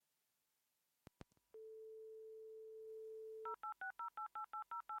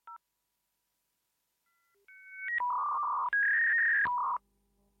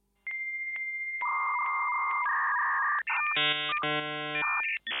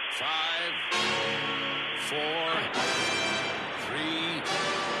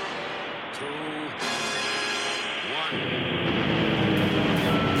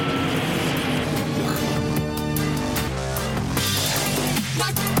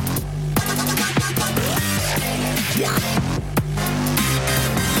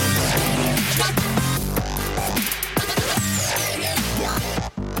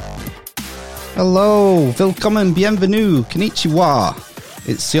Hello, willkommen, bienvenue, konnichiwa.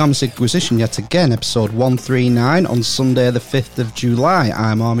 It's Siam's Inquisition yet again, episode 139 on Sunday the 5th of July.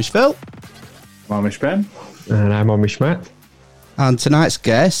 I'm Amish Phil. I'm Amish Ben. And I'm Amish Matt. And tonight's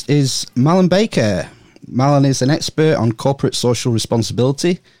guest is Mallen Baker. Mallen is an expert on corporate social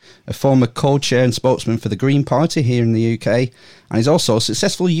responsibility, a former co-chair and spokesman for the Green Party here in the UK, and he's also a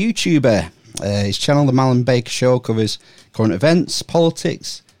successful YouTuber. His channel, The Mallen Baker Show, covers current events,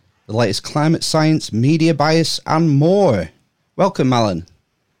 politics, the latest climate science, media bias, and more. Welcome, Mallen.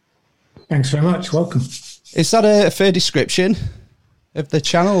 Thanks very much. Welcome. Is that a fair description of the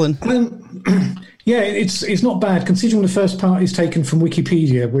channel? And yeah, it's not bad considering the first part is taken from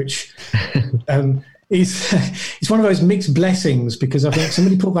Wikipedia, which is it's one of those mixed blessings because I think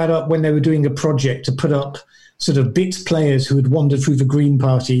somebody put that up when they were doing a project to put up sort of bits players who had wandered through the Green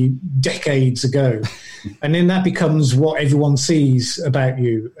Party decades ago. And then that becomes what everyone sees about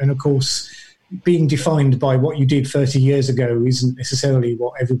you. And of course, being defined by what you did 30 years ago isn't necessarily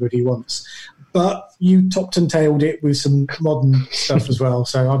what everybody wants. But you topped and tailed it with some modern stuff as well.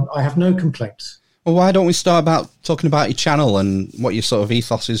 So I have no complaints. Well, why don't we start about talking about your channel and what your sort of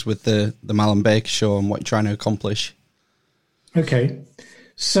ethos is with the Mallen Baker Show and what you're trying to accomplish? Okay.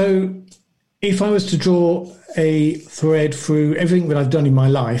 So if I was to draw a thread through everything that I've done in my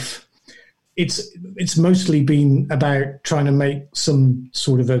life, it's mostly been about trying to make some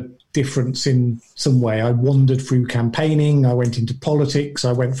sort of a difference in some way. I wandered through campaigning. I went into politics.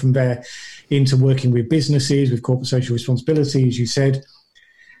 I went from there into working with businesses, with corporate social responsibility, as you said.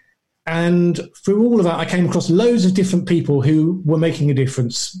 And through all of that, I came across loads of different people who were making a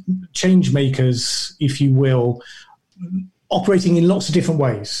difference, change makers, if you will, operating in lots of different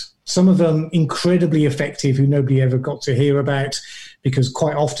ways. Some of them incredibly effective who nobody ever got to hear about because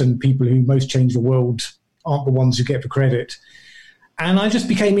quite often people who most change the world aren't the ones who get the credit. And I just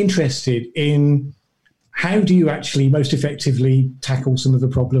became interested in how do you actually most effectively tackle some of the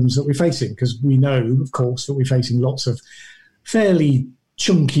problems that we're facing? Because we know, of course, that we're facing lots of fairly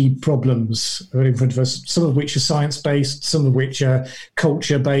chunky problems in front of us, some of which are science-based, some of which are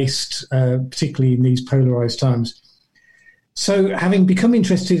culture-based, particularly in these polarized times. So having become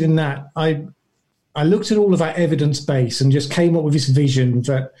interested in that, I looked at all of that evidence base and just came up with this vision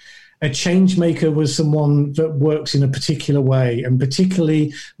that a change maker was someone that works in a particular way, and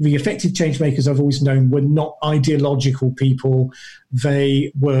particularly the effective change makers I've always known were not ideological people.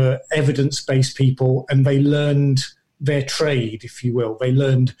 They were evidence-based people, and they learned their trade, if you will. They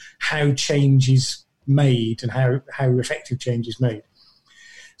learned how change is made and how effective change is made.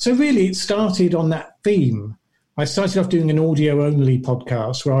 So really it started on that theme. I started off doing an audio-only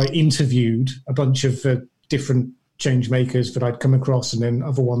podcast where I interviewed a bunch of different change makers that I'd come across and then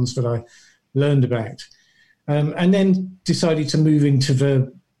other ones that I learned about. And then decided to move into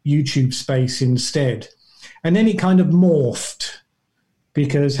the YouTube space instead. And then it kind of morphed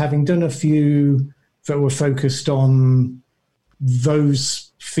because having done a few that were focused on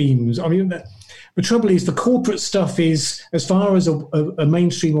those themes, I mean, the trouble is the corporate stuff is, as far as a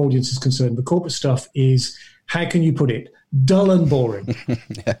mainstream audience is concerned, the corporate stuff is, how can you put it, dull and boring.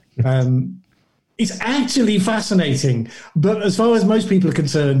 It's actually fascinating, but as far as most people are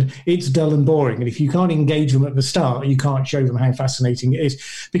concerned, it's dull and boring. And if you can't engage them at the start, you can't show them how fascinating it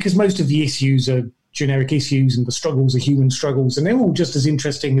is, because most of the issues are generic issues and the struggles are human struggles, and they're all just as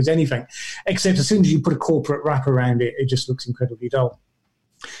interesting as anything, except as soon as you put a corporate wrap around it, it just looks incredibly dull.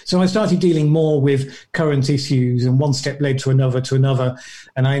 So I started dealing more with current issues, and one step led to another,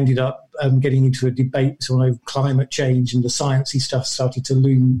 and I ended up getting into a debate on climate change, and the sciencey stuff started to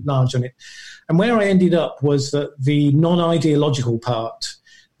loom large on it. And where I ended up was that the non-ideological part,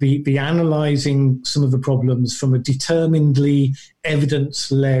 the analysing some of the problems from a determinedly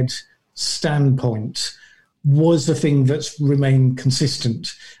evidence-led standpoint, was the thing that's remained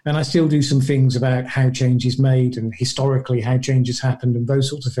consistent. And I still do some things about how change is made and historically how change has happened and those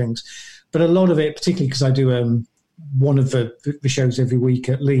sorts of things. But a lot of it, particularly because I do one of the shows every week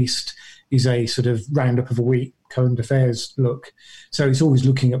at least, is a sort of roundup of a week current affairs look. So it's always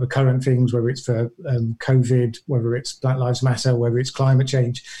looking at the current things, whether it's for COVID, whether it's Black Lives Matter, whether it's climate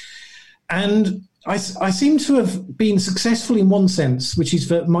change. And I seem to have been successful in one sense, which is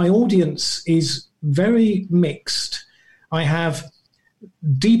that my audience is very mixed. I have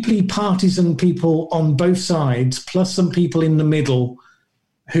deeply partisan people on both sides, plus some people in the middle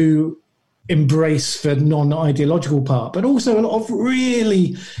who embrace the non-ideological part, but also a lot of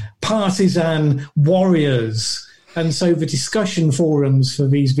really partisan warriors. And so the discussion forums for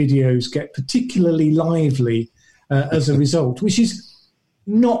these videos get particularly lively as a result, which is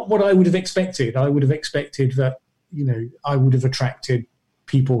not what I would have expected. I would have expected that, I would have attracted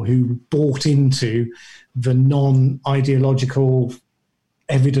people who bought into the non-ideological,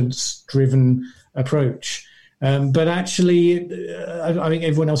 evidence-driven approach. But actually, I think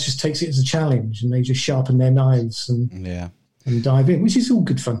everyone else just takes it as a challenge, and they just sharpen their knives and dive in, which is all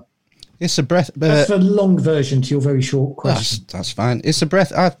good fun. It's a breath. That's the long version to your very short question. That's fine. It's a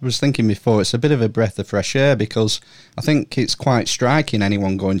breath. I was thinking before, it's a bit of a breath of fresh air, because I think it's quite striking,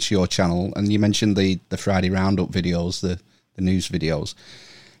 anyone going to your channel, and you mentioned the Friday Roundup videos, the news videos,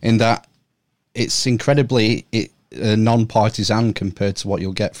 in that it's incredibly non-partisan compared to what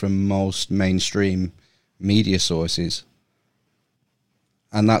you'll get from most mainstream media sources.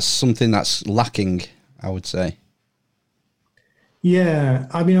 And that's something that's lacking, I would say. Yeah,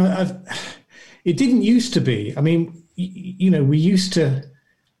 I mean, it didn't used to be. I mean, we used to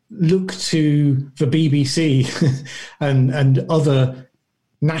look to the BBC and other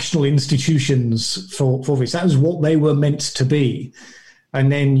national institutions for this. That was what they were meant to be.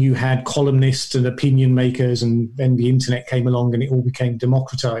 And then you had columnists and opinion makers, and then the internet came along and it all became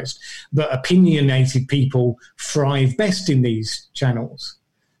democratized. But opinionated people thrive best in these channels,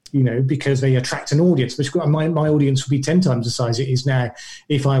 because they attract an audience. Which my audience would be 10 times the size it is now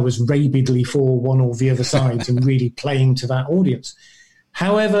if I was rabidly for one or the other side and really playing to that audience.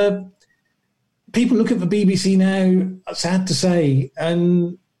 However, people look at the BBC now, sad to say,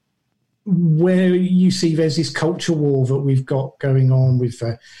 and where you see there's this culture war that we've got going on with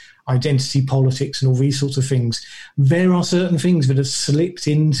identity politics and all these sorts of things. There are certain things that have slipped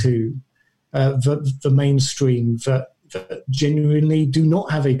into the mainstream that genuinely do not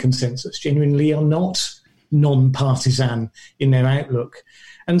have a consensus, genuinely are not non-partisan in their outlook.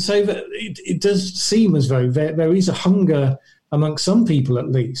 And so it does seem as though there is a hunger amongst some people, at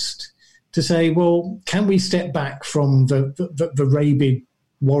least, to say, well, can we step back from the rabid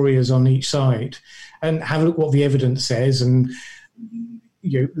warriors on each side and have a look what the evidence says, and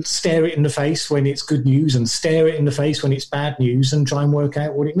stare it in the face when it's good news and stare it in the face when it's bad news, and try and work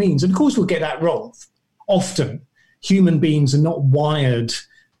out what it means. And of course we'll get that wrong. Often human beings are not wired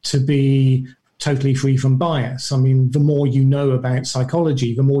to be totally free from bias. I mean, the more you know about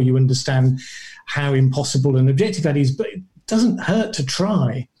psychology, the more you understand how impossible and objective that is, but it doesn't hurt to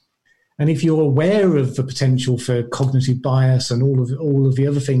try. And if you're aware of the potential for cognitive bias and all of the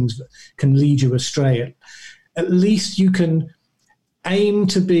other things that can lead you astray, at least you can aim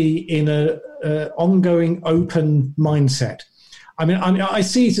to be in a ongoing open mindset. I mean, I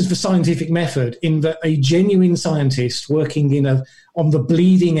see it as the scientific method, in that a genuine scientist working on the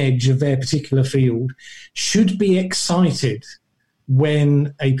bleeding edge of their particular field should be excited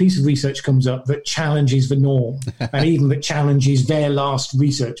when a piece of research comes up that challenges the norm and even that challenges their last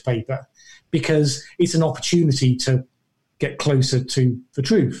research paper, because it's an opportunity to get closer to the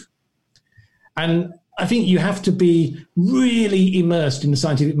truth. And I think you have to be really immersed in the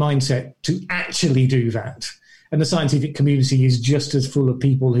scientific mindset to actually do that. And the scientific community is just as full of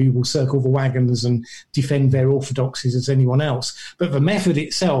people who will circle the wagons and defend their orthodoxies as anyone else. But the method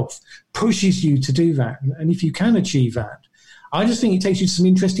itself pushes you to do that. And if you can achieve that, I just think it takes you to some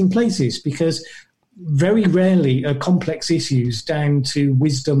interesting places, because very rarely are complex issues down to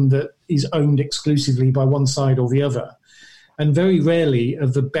wisdom that is owned exclusively by one side or the other. And very rarely are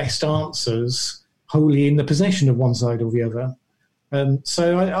the best answers wholly in the possession of one side or the other.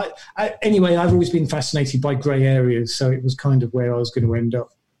 So anyway, I've always been fascinated by grey areas, so it was kind of where I was going to end up,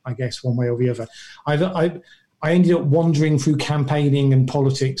 I guess, one way or the other. I ended up wandering through campaigning and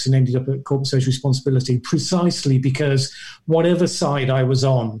politics and ended up at corporate social responsibility precisely because whatever side I was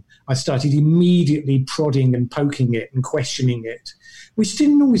on, I started immediately prodding and poking it and questioning it, which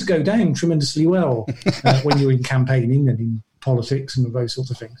didn't always go down tremendously well when you're in campaigning and in politics and those sorts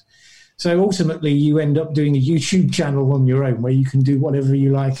of things. So ultimately, you end up doing a YouTube channel on your own where you can do whatever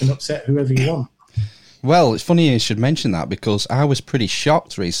you like and upset whoever you want. Well, it's funny you should mention that, because I was pretty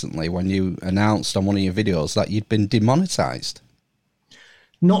shocked recently when you announced on one of your videos that you'd been demonetized.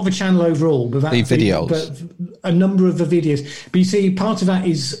 Not the channel overall, but the videos. But a number of the videos. But you see, part of that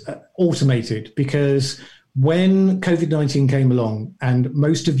is automated, because When COVID-19 came along and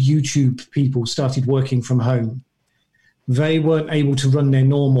most of YouTube people started working from home, they weren't able to run their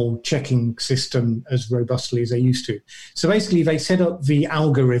normal checking system as robustly as they used to. So basically, they set up the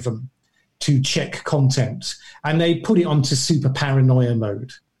algorithm to check content, and they put it onto super paranoia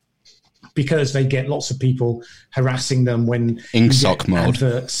mode because they get lots of people harassing them when InkSock mode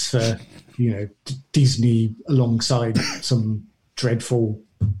adverts for, Disney alongside some dreadful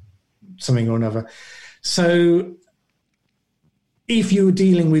something or another. So if you were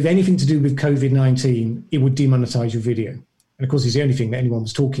dealing with anything to do with COVID-19, it would demonetize your video. And of course, it's the only thing that anyone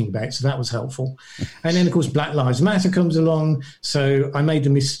was talking about, so that was helpful. And then, of course, Black Lives Matter comes along. So I made the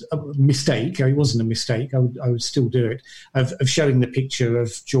mistake. It wasn't a mistake. I would still do it, of showing the picture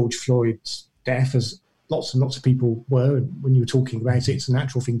of George Floyd's death, as lots and lots of people were. When you were talking about it, it's a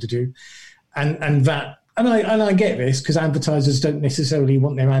natural thing to do. And I get this because advertisers don't necessarily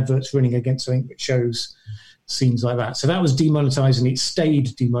want their adverts running against something that shows scenes like that. So that was demonetized, and it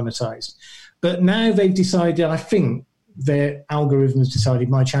stayed demonetized. But now they've decided, I think, their algorithm has decided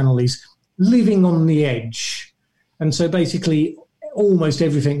my channel is living on the edge. And so basically almost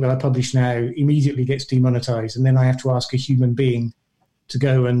everything that I publish now immediately gets demonetized. And then I have to ask a human being to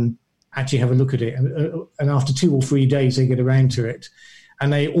go and actually have a look at it. And after 2 or 3 days, they get around to it.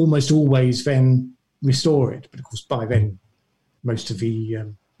 And they almost always then restore it. But of course, by then, most of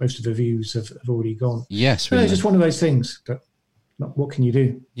the views have already gone. Yes. So it's just one of those things. But what can you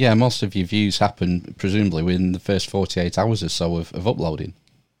do? Yeah, most of your views happen, presumably, within the first 48 hours or so of uploading.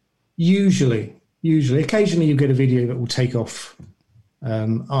 Usually. Occasionally you get a video that will take off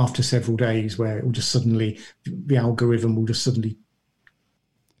after several days, where it will just suddenly, the algorithm will just suddenly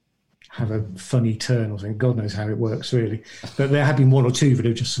have a funny turn or something. God knows how it works, really. But there have been 1 or 2 that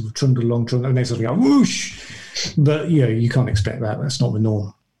have just sort of trundled along, and they suddenly go, whoosh! But, you can't expect that. That's not the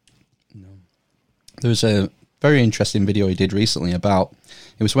norm. No. There was a very interesting video he did recently about,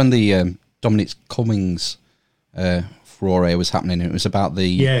 it was when the Dominic Cummings furore was happening. It was about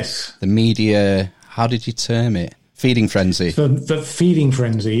the media, how did you term it? Feeding frenzy. The feeding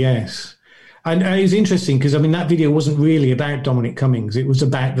frenzy, yes. And it was interesting because, that video wasn't really about Dominic Cummings. It was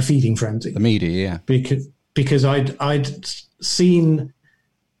about the feeding frenzy. The media, yeah. Because I'd seen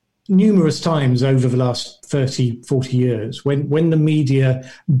numerous times over the last 30, 40 years when the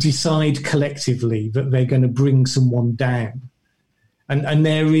media decide collectively that they're going to bring someone down. And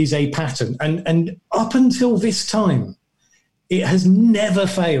there is a pattern. And up until this time, it has never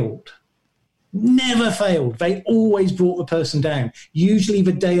failed. Never failed. They always brought the person down, usually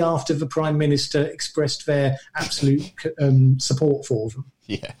the day after the Prime Minister expressed their absolute support for them.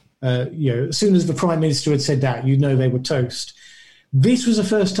 Yeah. As soon as the Prime Minister had said that, they were toast. This was the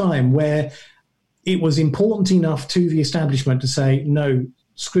first time where it was important enough to the establishment to say, no,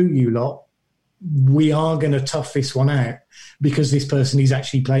 screw you lot. We are going to tough this one out because this person is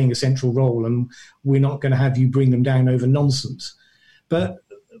actually playing a central role, and we're not going to have you bring them down over nonsense. But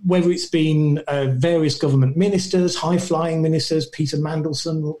whether it's been various government ministers, high-flying ministers, Peter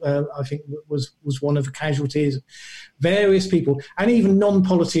Mandelson, I think was one of the casualties, various people, and even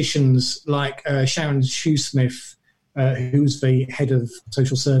non-politicians like Sharon Shoesmith, who's the head of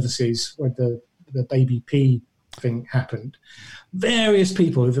social services when the baby P thing happened. Various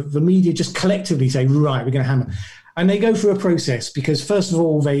people, the media just collectively say, right, we're going to hammer. And they go through a process because, first of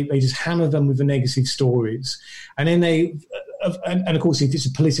all, they just hammer them with the negative stories. And then and of course, if it's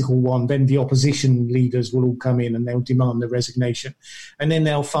a political one, then the opposition leaders will all come in and they'll demand the resignation. And then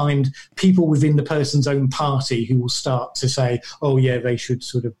they'll find people within the person's own party who will start to say, oh, yeah, they should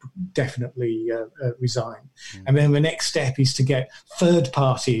sort of definitely resign. Mm. And then the next step is to get third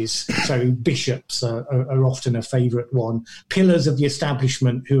parties. So bishops are often a favourite one. Pillars of the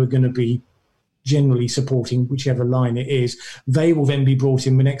establishment who are going to be generally supporting whichever line it is, they will then be brought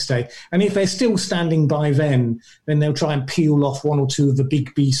in the next day. And if they're still standing by then they'll try and peel off 1 or 2 of the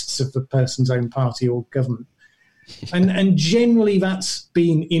big beasts of the person's own party or government. And generally that's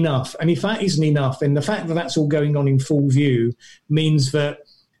been enough. And if that isn't enough, then the fact that that's all going on in full view means that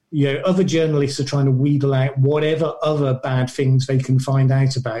other journalists are trying to wheedle out whatever other bad things they can find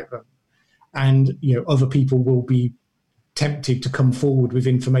out about them. And other people will be tempted to come forward with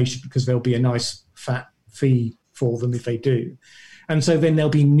information because there'll be a nice fat fee for them if they do. And so then there'll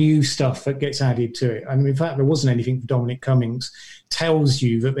be new stuff that gets added to it. And in fact, there wasn't anything for Dominic Cummings tells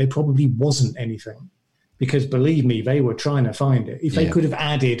you that there probably wasn't anything, because believe me, they were trying to find it. If they could have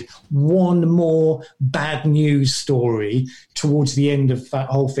added one more bad news story towards the end of that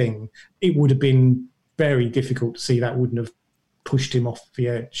whole thing, it would have been very difficult to see. That wouldn't have pushed him off the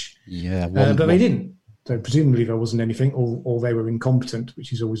edge. Yeah, but they didn't. So presumably there wasn't anything, or they were incompetent,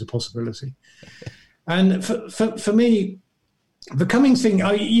 which is always a possibility. And for me, the Cummings thing,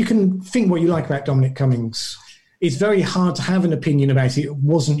 you can think what you like about Dominic Cummings. It's very hard to have an opinion about it. It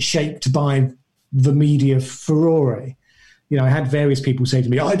wasn't shaped by the media furore. I had various people say to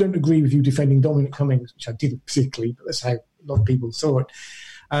me, I don't agree with you defending Dominic Cummings, which I didn't particularly, but that's how a lot of people saw it.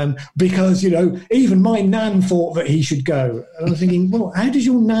 Because, even my nan thought that he should go. And I was thinking, well, how does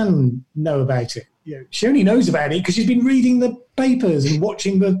your nan know about it? She only knows about it because she's been reading the papers and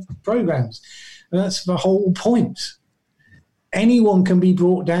watching the programs. And that's the whole point. Anyone can be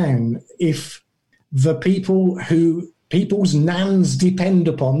brought down if the people who people's nans depend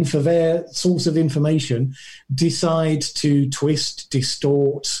upon for their source of information decide to twist,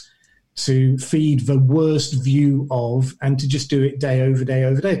 distort, to feed the worst view of, and to just do it day over day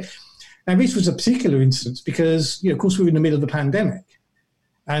over day. Now, this was a particular instance because, of course, we were in the middle of the pandemic.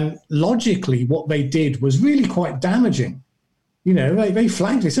 And logically, what they did was really quite damaging. They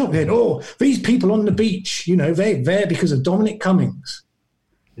flagged this up. They said, these people on the beach, they're there because of Dominic Cummings,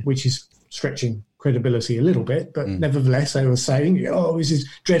 which is stretching credibility a little bit. But nevertheless, they were saying, this is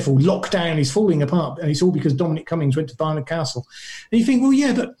dreadful. Lockdown is falling apart. And it's all because Dominic Cummings went to Barnard Castle. And you think, well,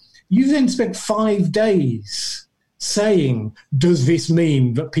 yeah, but you then spent 5 days saying, does this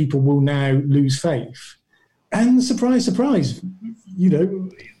mean that people will now lose faith? And surprise, surprise,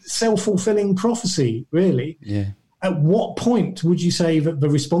 self-fulfilling prophecy, really. Yeah. At what point would you say that the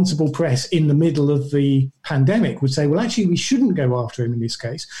responsible press in the middle of the pandemic would say, well, actually, we shouldn't go after him in this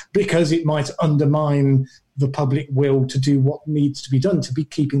case because it might undermine the public will to do what needs to be done to be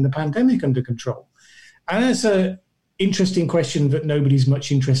keeping the pandemic under control? And that's an interesting question that nobody's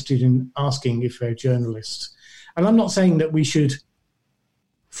much interested in asking if they're journalists. And I'm not saying that we should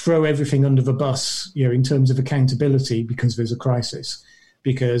throw everything under the bus, in terms of accountability because there's a crisis.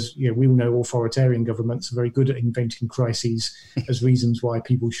 Because we all know authoritarian governments are very good at inventing crises as reasons why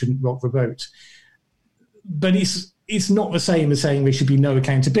people shouldn't rock the boat. But it's not the same as saying there should be no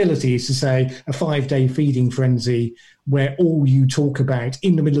accountability. It's to say a 5-day feeding frenzy where all you talk about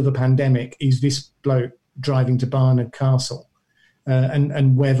in the middle of the pandemic is this bloke driving to Barnard Castle,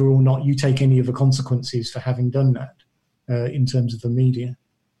 and whether or not you take any of the consequences for having done that in terms of the media.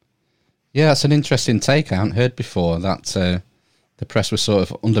 Yeah, that's an interesting take. I hadn't heard before that. The press was sort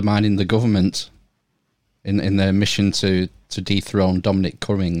of undermining the government in their mission to dethrone Dominic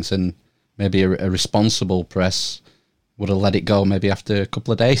Cummings, and maybe a responsible press would have let it go maybe after a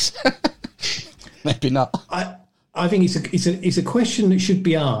couple of days. Maybe not. I think it's a question that should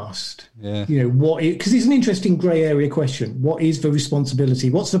be asked. Yeah. Because it's an interesting grey area question. What is the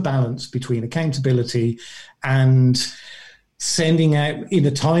responsibility? What's the balance between accountability and sending out in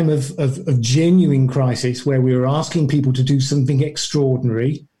a time of genuine crisis where we were asking people to do something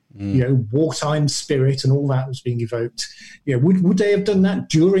extraordinary, wartime spirit and all that was being evoked. Would they have done that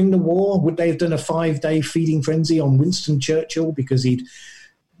during the war? Would they have done a 5-day feeding frenzy on Winston Churchill because he'd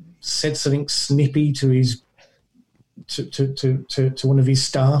said something snippy to his to one of his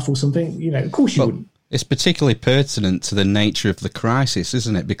staff or something? Of course you wouldn't. It's particularly pertinent to the nature of the crisis,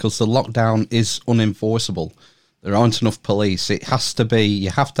 isn't it? Because the lockdown is unenforceable. There aren't enough police. It has to be, you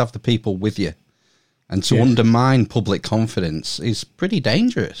have to have the people with you. And to undermine public confidence is pretty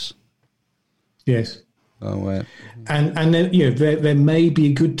dangerous. Yes. And then, there may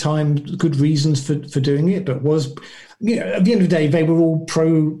be good reasons for doing it, but at the end of the day, they were all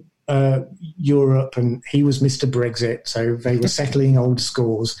pro Europe and he was Mr. Brexit, so they were settling old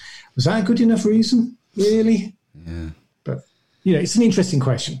scores. Was that a good enough reason, really? Yeah. It's an interesting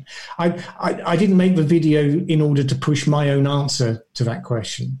question. I didn't make the video in order to push my own answer to that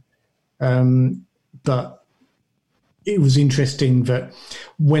question. But it was interesting that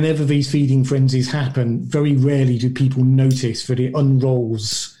whenever these feeding frenzies happen, very rarely do people notice that it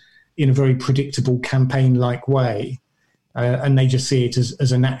unrolls in a very predictable campaign-like way. And they just see it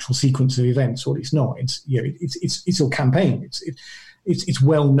as a natural sequence of events. Well, it's not. It's a campaign. It's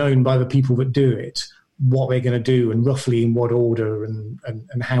well known by the people that do it what they're going to do and roughly in what order and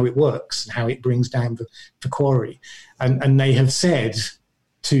how it works and how it brings down the quarry. And they have said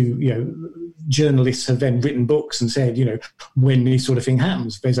to, journalists have then written books and said, when this sort of thing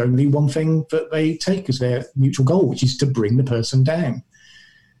happens, there's only one thing that they take as their mutual goal, which is to bring the person down.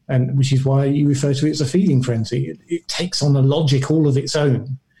 And which is why you refer to it as a feeding frenzy. It takes on a logic all of its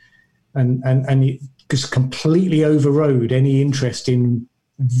own. And it just completely overrode any interest in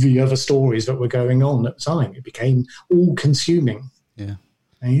the other stories that were going on at the time. It became all-consuming. Yeah.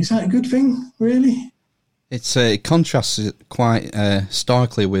 And is that a good thing, really? It contrasts it quite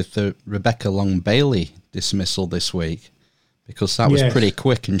starkly with the Rebecca Long Bailey dismissal this week, because that was pretty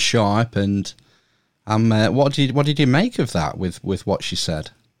quick and sharp. And what did you make of that with what she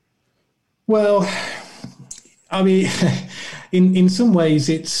said? Well, I mean, in some ways,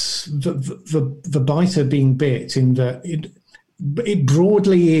 it's the biter being bit in that it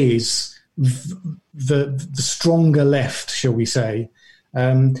broadly is the stronger left, shall we say,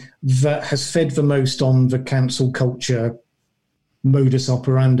 that has fed the most on the cancel culture modus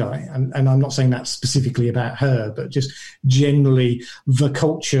operandi. And I'm not saying that specifically about her, but just generally the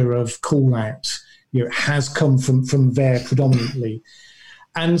culture of call out, has come from there predominantly.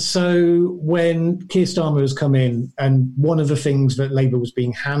 And so when Keir Starmer has come in, and one of the things that Labour was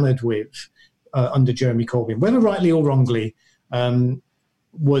being hammered with under Jeremy Corbyn, whether rightly or wrongly,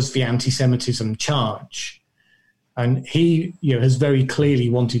 was the anti-Semitism charge. And he has very clearly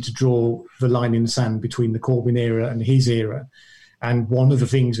wanted to draw the line in the sand between the Corbyn era and his era. And one of the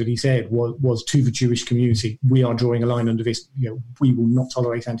things that he said was to the Jewish community, we are drawing a line under this, we will not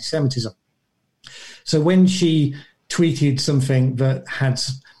tolerate anti-Semitism. So when she tweeted something that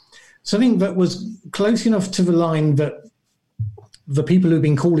was close enough to the line that the people who've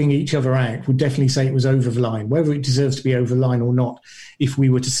been calling each other out would definitely say it was over the line, whether it deserves to be over the line or not. If we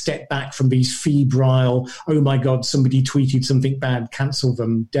were to step back from these febrile, oh my God, somebody tweeted something bad, cancel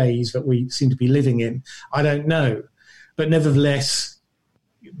them days that we seem to be living in, I don't know. But nevertheless,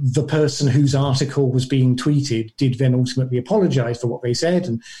 the person whose article was being tweeted did then ultimately apologise for what they said,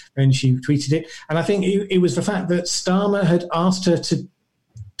 and then she tweeted it. And I think it was the fact that Starmer had asked her to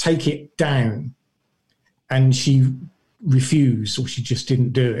take it down, and she refused, or she just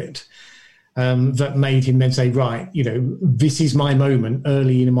didn't do it, that made him then say, right, this is my moment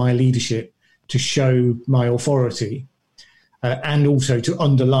early in my leadership to show my authority. And also to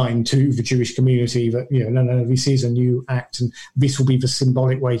underline to the Jewish community that, no, this is a new act and this will be the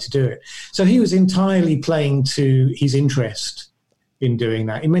symbolic way to do it. So he was entirely playing to his interest in doing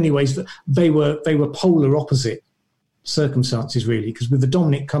that. In many ways, they were polar opposite circumstances, really, because with the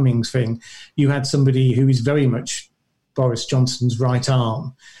Dominic Cummings thing, you had somebody who is very much Boris Johnson's right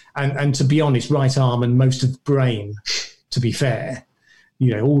arm. And to be honest, right arm and most of the brain, to be fair.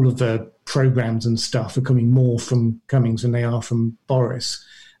 All of the programmes and stuff are coming more from Cummings than they are from Boris.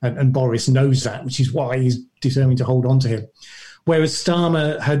 And Boris knows that, which is why he's determined to hold on to him. Whereas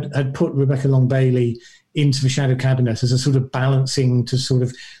Starmer had put Rebecca Long-Bailey into the shadow cabinet as a sort of balancing to sort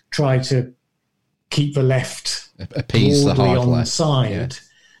of try to keep the left appease the hard on left side. Yeah.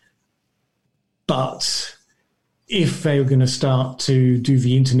 But if they were going to start to do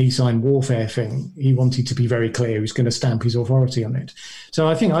the internecine warfare thing, he wanted to be very clear he was going to stamp his authority on it. So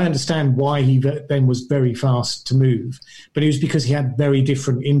I think I understand why he then was very fast to move, but it was because he had very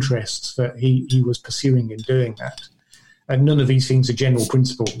different interests that he was pursuing in doing that. And none of these things are general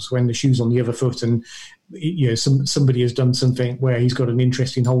principles. When the shoe's on the other foot and somebody has done something where he's got an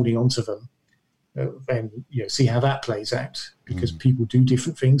interest in holding onto them, then see how that plays out, because people do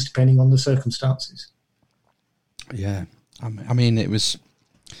different things depending on the circumstances. Yeah, I mean,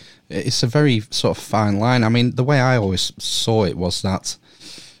 it's a very sort of fine line. I mean, the way I always saw it was that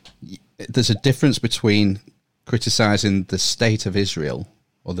there's a difference between criticising the state of Israel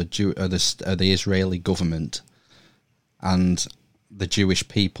or the Israeli government and the Jewish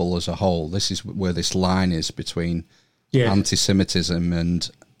people as a whole. This is where this line is between anti-Semitism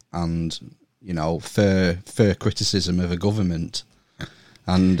and fair criticism of a government.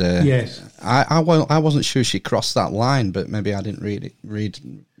 And yes, I wasn't sure she crossed that line, but maybe I didn't read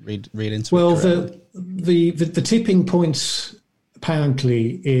into it. Well, the tipping point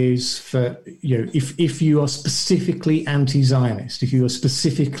apparently is that if you are specifically anti-Zionist, if you are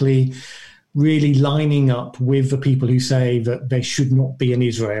specifically really lining up with the people who say that there should not be an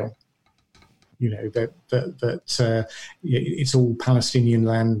Israel, that it's all Palestinian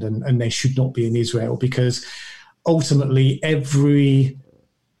land and there should not be an Israel, because ultimately every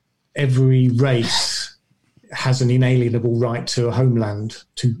race has an inalienable right to a homeland,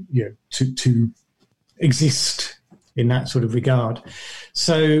 to exist in that sort of regard.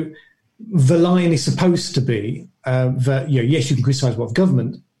 So the line is supposed to be that yes, you can criticise what the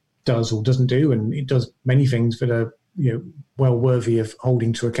government does or doesn't do, and it does many things that are well worthy of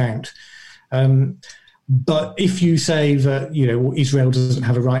holding to account. But if you say that Israel doesn't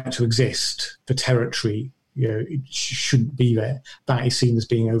have a right to exist, the territory it shouldn't be there, that is seen as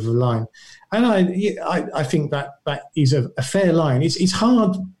being over the line. And I think that is a fair line. It's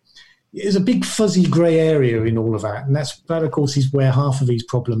hard. There's a big fuzzy grey area in all of that, and that of course is where half of these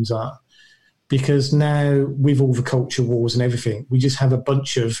problems are. Because now, with all the culture wars and everything, we just have a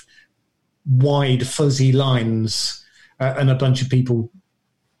bunch of wide fuzzy lines and a bunch of people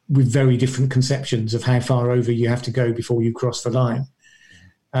with very different conceptions of how far over you have to go before you cross the line.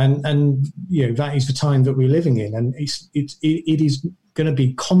 And that is the time that we're living in, and it is going to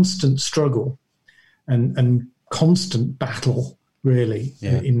be constant struggle and constant battle, really,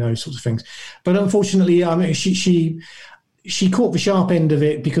 in those sorts of things. But unfortunately, I mean, she caught the sharp end of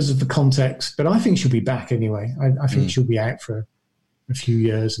it because of the context. But I think she'll be back anyway. I think she'll be out for a few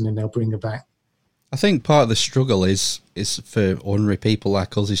years, and then they'll bring her back. I think part of the struggle is for ordinary people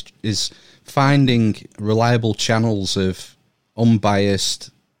like us is finding reliable channels of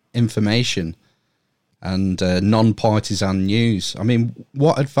unbiased information and non-partisan news. I mean,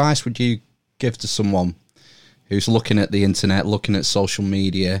 what advice would you give to someone who's looking at the internet, looking at social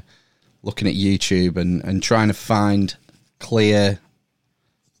media, looking at YouTube and trying to find clear,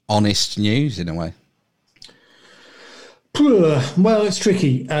 honest news in a way? Well, it's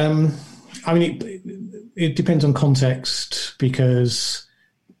tricky. I mean, it depends on context because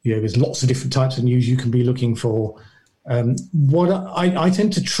there's lots of different types of news you can be looking for. What I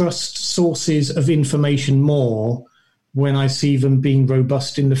tend to trust sources of information more when I see them being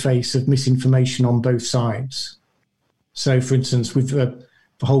robust in the face of misinformation on both sides. So, for instance, with the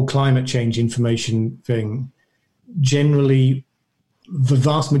whole climate change information thing, generally the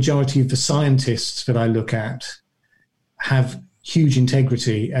vast majority of the scientists that I look at have huge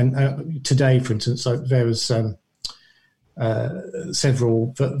integrity. And today, for instance, there was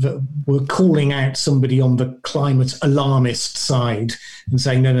several that were calling out somebody on the climate alarmist side and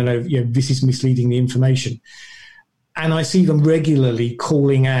saying, no, this is misleading the information. And I see them regularly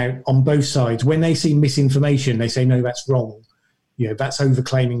calling out on both sides. When they see misinformation, they say, no, that's wrong. That's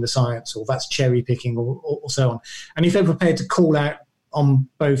overclaiming the science, or that's cherry picking, or so on. And if they're prepared to call out on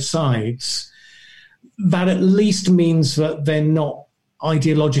both sides, that at least means that they're not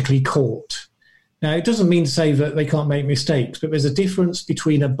ideologically caught. Now, it doesn't mean to say that they can't make mistakes, but there's a difference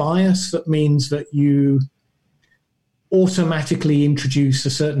between a bias that means that you automatically introduce a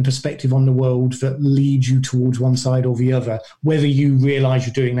certain perspective on the world that leads you towards one side or the other, whether you realise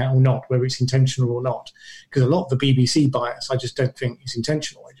you're doing that or not, whether it's intentional or not. Because a lot of the BBC bias, I just don't think it's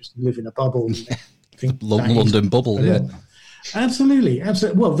intentional. I just live in a bubble. And think London bubble, yeah. Absolutely.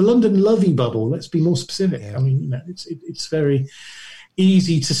 Well, the London lovey bubble, let's be more specific. Yeah. I mean, it's very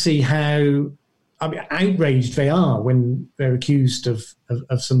easy to see how outraged they are when they're accused of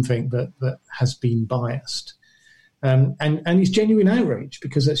something that has been biased. And it's genuine outrage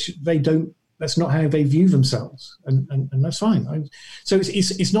because that's not how they view themselves. And that's fine. So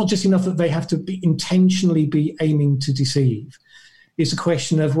it's not just enough that they have to intentionally be aiming to deceive. It's a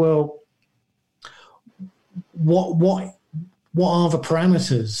question of, well, what are the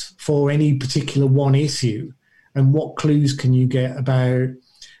parameters for any particular one issue, and what clues can you get about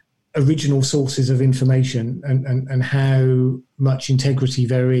original sources of information and how much integrity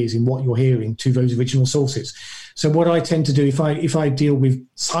there is in what you're hearing to those original sources. So what I tend to do if I deal with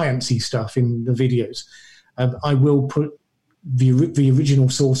sciencey stuff in the videos, I will put the original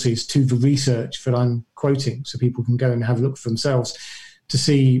sources to the research that I'm quoting, so people can go and have a look for themselves to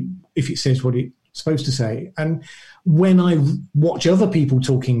see if it says what it's supposed to say. And when I watch other people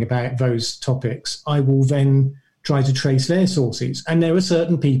talking about those topics, I will then try to trace their sources. And there are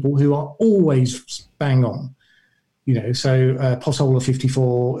certain people who are always bang on. So Potholer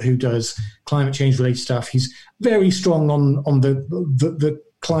 54, who does climate change related stuff, he's very strong on the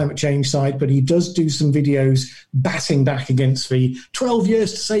climate change side, but he does do some videos batting back against the 12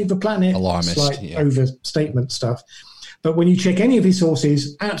 years to save the planet, alarmist, overstatement stuff. But when you check any of his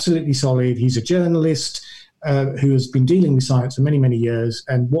sources, absolutely solid. He's a journalist who has been dealing with science for many, many years.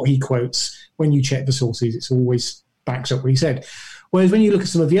 And what he quotes, when you check the sources, it's always backs up what he said. Whereas when you look at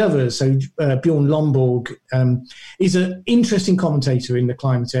some of the others, so Bjorn Lomborg is an interesting commentator in the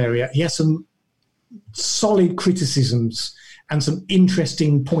climate area. He has some solid criticisms and some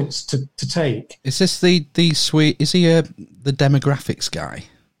interesting points to take. Is this the Swede? Is he the demographics guy?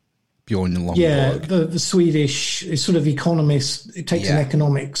 Bjorn Lomborg. Yeah, the Swedish sort of economist. It takes an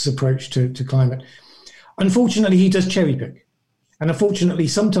economics approach to climate. Unfortunately, he does cherry pick. And unfortunately,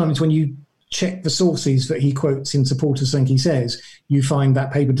 sometimes when you check the sources that he quotes in support of something he says, you find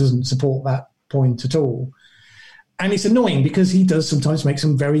that paper doesn't support that point at all. And it's annoying because he does sometimes make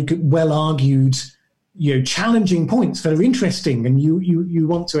some very good, well-argued, challenging points that are interesting and you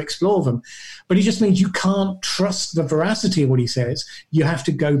want to explore them. But it just means you can't trust the veracity of what he says. You have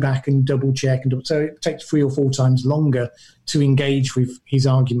to go back and double check. So it takes 3 or 4 times longer to engage with his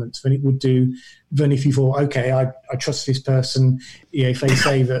arguments than it would do than if you thought, okay, I trust this person. If they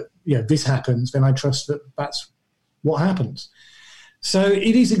say that this happens, then I trust that that's what happens. So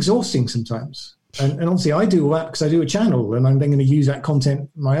it is exhausting sometimes. And obviously I do all that because I do a channel and I'm then going to use that content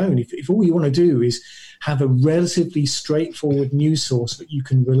on my own. If all you want to do is have a relatively straightforward news source that you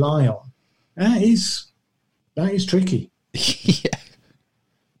can rely on, that is tricky. Yeah.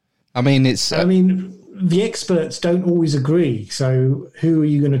 I mean, the experts don't always agree. So who are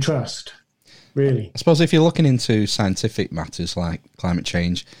you going to trust, really? I suppose if you're looking into scientific matters like climate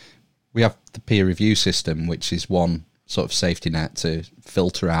change, we have the peer review system, which is one sort of safety net to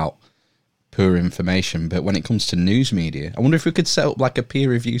filter out poor information. But when it comes to news media, I wonder if we could set up like a peer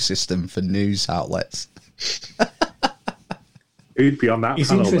review system for news outlets. Who'd be on that It's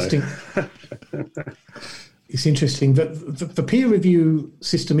panel, interesting. It's interesting that the peer review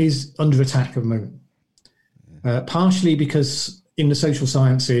system is under attack at the moment, partially because in the social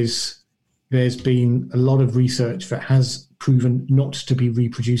sciences, there's been a lot of research that has proven not to be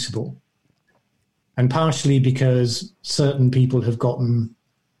reproducible. And partially because certain people have gotten,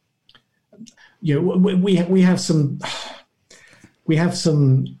 we have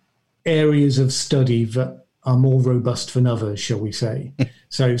some areas of study that are more robust than others, shall we say.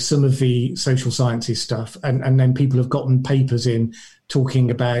 So some of the social sciences stuff, and then people have gotten papers in talking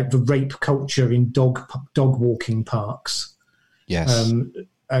about the rape culture in dog walking parks. Yes.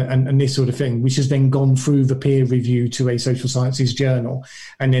 And this sort of thing, which has then gone through the peer review to a social sciences journal,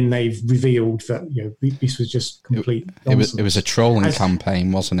 and then they've revealed that this was just complete nonsense. It was a trolling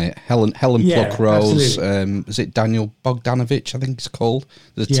campaign, wasn't it? Helen Pluckrose, was it Daniel Bogdanovich? I think it's called.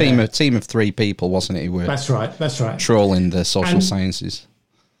 There's a team of 3 people, wasn't it? Who were that's right. Trolling the social sciences.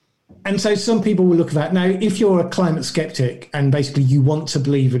 And so some people will look at that. Now, if you're a climate skeptic and basically you want to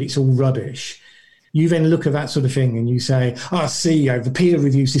believe that it's all rubbish, you then look at that sort of thing and you say, the peer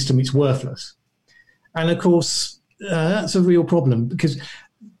review system, it's worthless. And of course, that's a real problem, because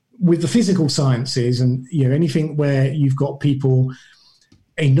with the physical sciences and anything where you've got people,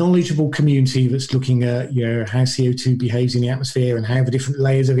 a knowledgeable community that's looking at how CO2 behaves in the atmosphere and how the different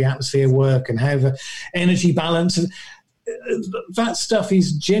layers of the atmosphere work and how the energy balance, and that stuff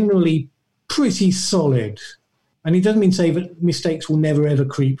is generally pretty solid. And it doesn't mean to say that mistakes will never ever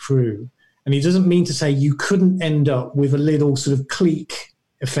creep through. And it doesn't mean to say you couldn't end up with a little sort of clique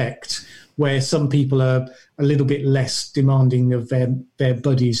effect where some people are a little bit less demanding of their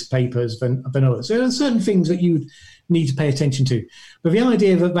buddies' papers than others. There are certain things that you need to pay attention to. But the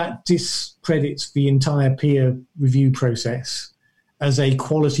idea that discredits the entire peer review process as a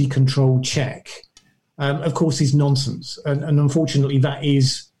quality control check, of course, is nonsense. And unfortunately, that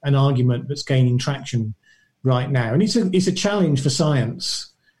is an argument that's gaining traction right now. And it's a challenge for science,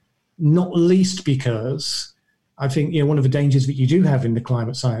 not least because I think one of the dangers that you do have in the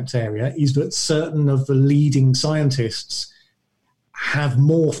climate science area is that certain of the leading scientists have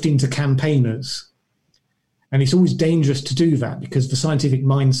morphed into campaigners. And it's always dangerous to do that, because the scientific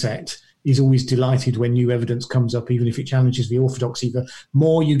mindset is always delighted when new evidence comes up, even if it challenges the orthodoxy. The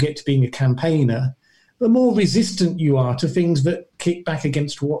more you get to being a campaigner, the more resistant you are to things that kick back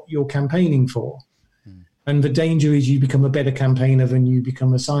against what you're campaigning for. And the danger is you become a better campaigner than you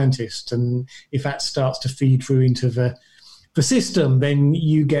become a scientist. And if that starts to feed through into the system, then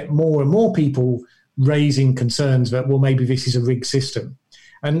you get more and more people raising concerns that, well, maybe this is a rigged system.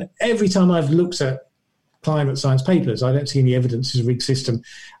 And every time I've looked at climate science papers, I don't see any evidence it's a rigged system.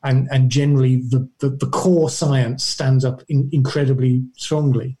 And generally, the core science stands up incredibly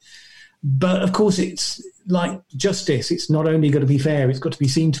strongly. But, of course, it's like justice. It's not only got to be fair, it's got to be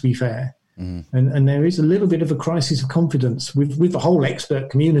seen to be fair. And there is a little bit of a crisis of confidence with the whole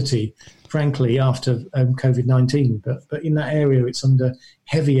expert community, frankly, after COVID-19. But in that area, it's under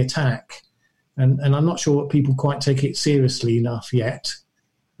heavy attack. And I'm not sure people quite take it seriously enough yet.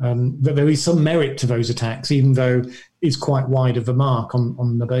 But there is some merit to those attacks, even though it's quite wide of the mark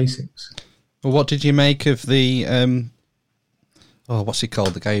on the basics. Well, what did you make of the, what's he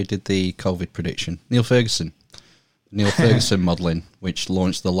called? The guy who did the COVID prediction? Neil Ferguson modelling, which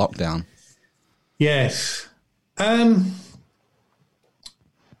launched the lockdown. Yes. Obviously,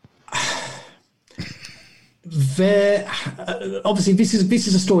 this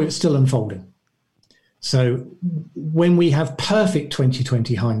is a story that's still unfolding. So when we have perfect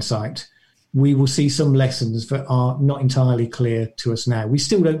 2020 hindsight, we will see some lessons that are not entirely clear to us now. We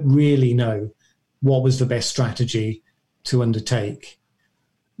still don't really know what was the best strategy to undertake.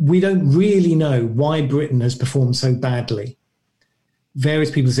 We don't really know why Britain has performed so badly.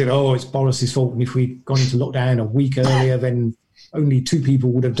 Various people said, it's Boris's fault, and if we'd gone into lockdown a week earlier, then only 2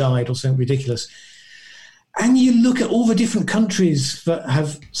 people would have died, or something ridiculous. And you look at all the different countries that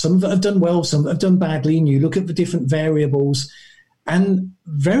have, some that have done well, some that have done badly, and you look at the different variables, and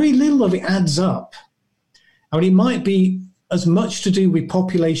very little of it adds up. I mean, it might be as much to do with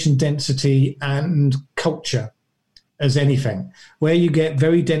population density and culture as anything, where you get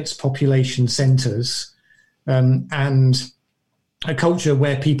very dense population centres and a culture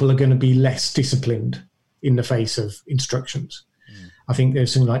where people are going to be less disciplined in the face of instructions. I think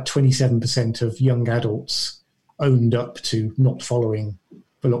there's something like 27% of young adults owned up to not following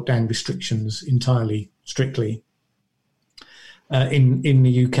the lockdown restrictions entirely strictly in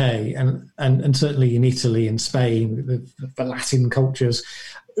the UK and certainly in Italy and Spain, the Latin cultures.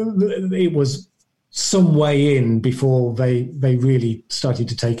 It was some way in before they really started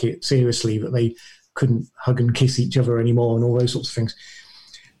to take it seriously, that they couldn't hug and kiss each other anymore and all those sorts of things.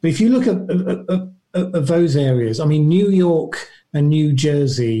 But if you look at those areas, I mean, New York and New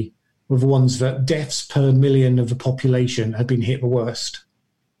Jersey were the ones that deaths per million of the population had been hit the worst.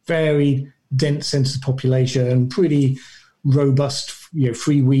 Very dense sense of population, pretty robust,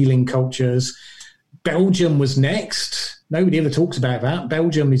 freewheeling cultures. Belgium was next. Nobody ever talks about that.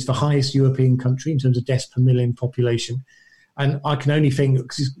 Belgium is the highest European country in terms of deaths per million population. And I can only think,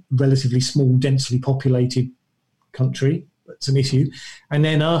 because it's a relatively small, densely populated country, that's an issue. And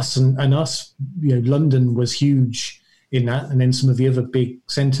then us, and us, London was huge in that, and then some of the other big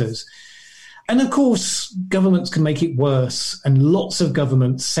centres. And of course, governments can make it worse. And lots of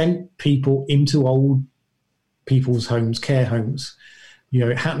governments sent people into old people's homes, care homes.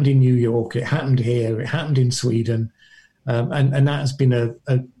 It happened in New York, it happened here, it happened in Sweden. And that has been a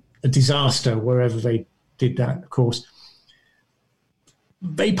disaster wherever they did that, of course.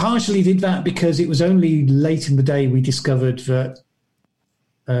 They partially did that because it was only late in the day we discovered that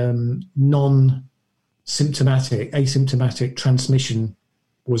asymptomatic transmission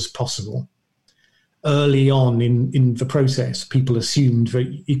was possible. Early on in the process, people assumed that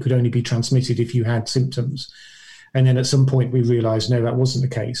it could only be transmitted if you had symptoms. And then at some point we realised, no, that wasn't the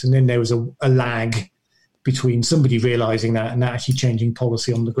case. And then there was a lag between somebody realising that and actually changing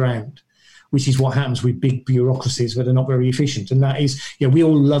policy on the ground, which is what happens with big bureaucracies that are not very efficient. And that is, we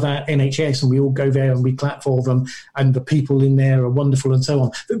all love our NHS and we all go there and we clap for them and the people in there are wonderful and so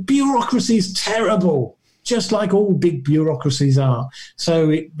on. The bureaucracy is terrible, just like all big bureaucracies are.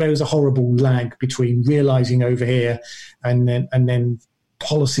 So there was a horrible lag between realising over here and then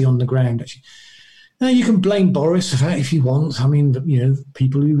policy on the ground. Actually, now you can blame Boris for that if you want. I mean,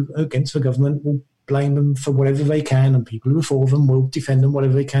 people who are against the government will blame them for whatever they can, and people who are for them will defend them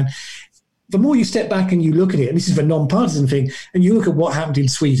whatever they can. The more you step back and you look at it, and this is the non-partisan thing, and you look at what happened in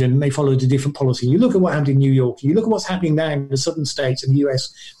Sweden, and they followed a different policy. You look at what happened in New York, you look at what's happening now in the southern states and the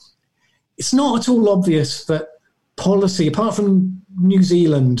US. It's not at all obvious that policy, apart from New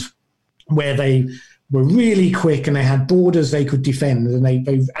Zealand, where they were really quick and they had borders they could defend, and they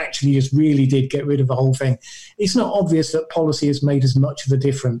actually just really did get rid of the whole thing. It's not obvious that policy has made as much of a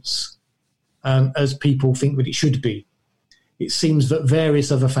difference as people think that it should be. It seems that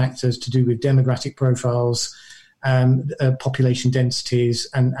various other factors to do with demographic profiles, population densities,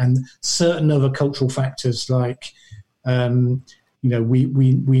 and certain other cultural factors like, we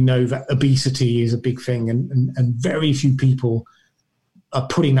know that obesity is a big thing, and very few people are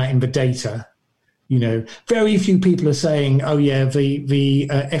putting that in the data. Very few people are saying, oh yeah, the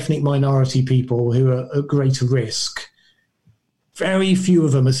ethnic minority people who are at greater risk. Very few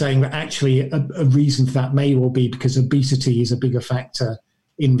of them are saying that actually a reason for that may well be because obesity is a bigger factor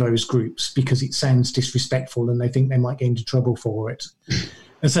in those groups, because it sounds disrespectful and they think they might get into trouble for it.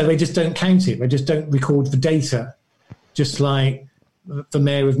 And so they just don't count it. They just don't record the data. Just like the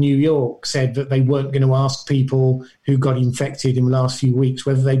mayor of New York said that they weren't going to ask people who got infected in the last few weeks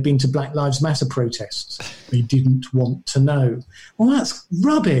whether they'd been to Black Lives Matter protests. They didn't want to know. Well, that's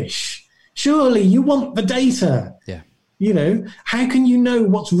rubbish. Surely you want the data. Yeah. How can you know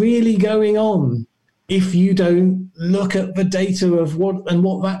what's really going on if you don't look at the data of what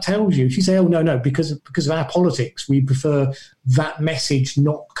that tells you? If you say, oh, no, because of our politics, we prefer that message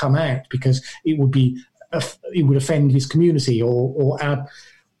not come out because it would offend this community, or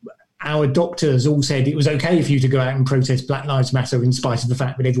our doctors all said it was okay for you to go out and protest Black Lives Matter in spite of the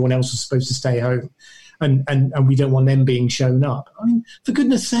fact that everyone else was supposed to stay home, and we don't want them being shown up. I mean, for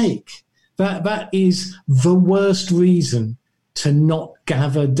goodness sake. That is the worst reason to not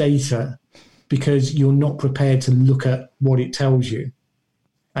gather data, because you're not prepared to look at what it tells you.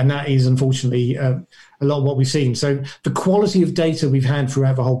 And that is, unfortunately, a lot of what we've seen. So the quality of data we've had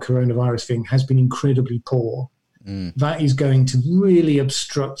throughout the whole coronavirus thing has been incredibly poor. That is going to really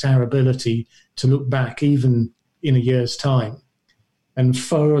obstruct our ability to look back, even in a year's time, and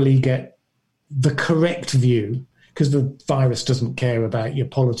thoroughly get the correct view, because the virus doesn't care about your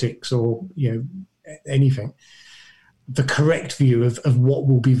politics or anything. The correct view of what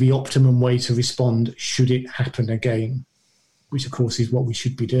will be the optimum way to respond should it happen again, which of course is what we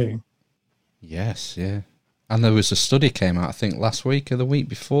should be doing. Yes, yeah. And there was a study came out, I think last week or the week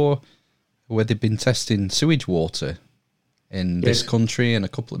before, where they'd been testing sewage water in this country and a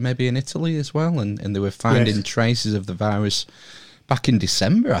couple, maybe in Italy as well, and they were finding traces of the virus back in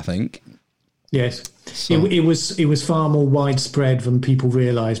December, I think. Yes, So, it was far more widespread than people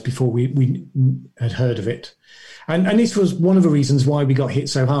realised before we had heard of it, and this was one of the reasons why we got hit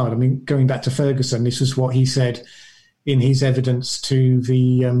so hard. I mean, going back to Ferguson, this was what he said in his evidence to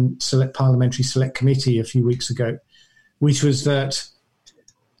the Parliamentary Select Committee a few weeks ago, which was that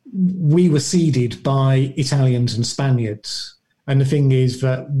we were seeded by Italians and Spaniards, and the thing is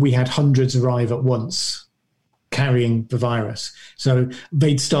that we had hundreds arrive at once carrying the virus. So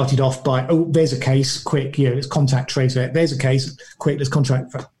they'd started off by, oh, there's a case, quick, let's contact trace it. There's a case, quick, let's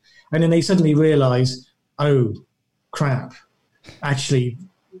contact. And then they suddenly realise, oh, crap, actually,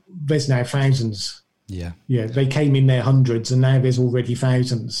 there's now thousands. yeah. Yeah, they came in their hundreds and now there's already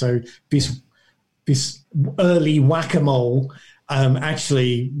thousands. So this early whack-a-mole,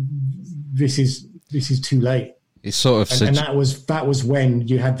 actually, this is too late. It's sort of... And that was when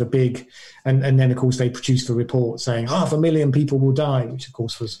you had the big... And then, of course, they produced the report saying 500,000 people will die, which, of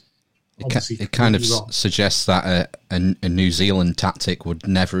course, was obviously it kind of wrong. suggests that a New Zealand tactic would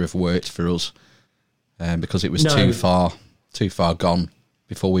never have worked for us because it was too far gone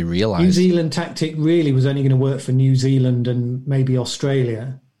before we realised. New Zealand tactic really was only going to work for New Zealand and maybe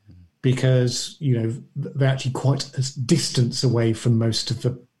Australia because, they're actually quite a distance away from most of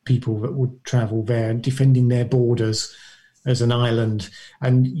the people that would travel there and defending their borders as an island.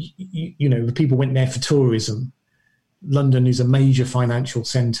 And, the people went there for tourism. London is a major financial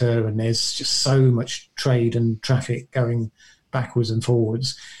centre and there's just so much trade and traffic going backwards and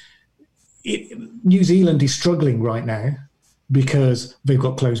forwards. New Zealand is struggling right now because they've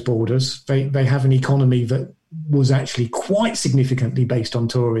got closed borders. They have an economy that was actually quite significantly based on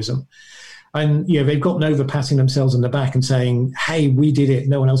tourism. And they've gotten over patting themselves on the back and saying, hey, we did it.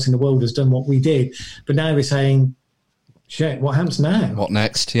 No one else in the world has done what we did. But now they're saying, shit, what happens now? What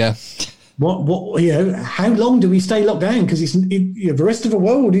next? Yeah. What how long do we stay locked down? Because the rest of the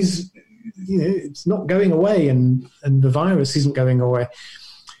world is, it's not going away and the virus isn't going away.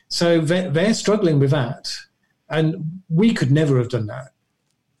 So they're struggling with that. And we could never have done that.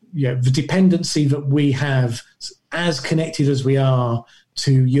 The dependency that we have, as connected as we are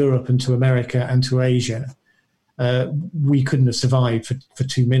to Europe and to America and to Asia, we couldn't have survived for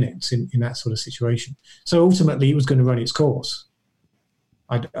 2 minutes in that sort of situation. So ultimately, it was going to run its course.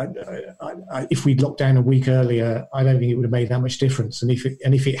 If we'd locked down a week earlier, I don't think it would have made that much difference. And if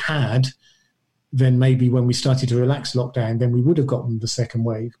it had, then maybe when we started to relax lockdown, then we would have gotten the second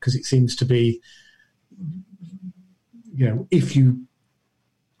wave, because it seems to be, if you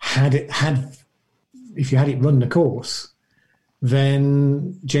had it run the course,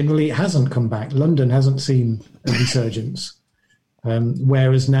 then generally it hasn't come back. London hasn't seen a resurgence.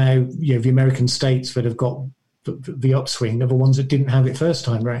 Whereas now, the American states that have got the upswing are the ones that didn't have it first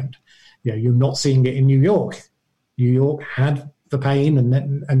time round. You're not seeing it in New York. New York had the pain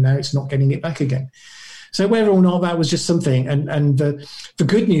and now it's not getting it back again. So whether or not that was just something, and the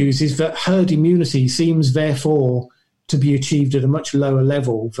good news is that herd immunity seems therefore to be achieved at a much lower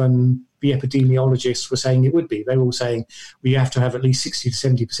level than the epidemiologists were saying it would be. They were all saying we have to have at least 60 to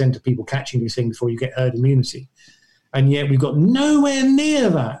 70% of people catching this thing before you get herd immunity. And yet we've got nowhere near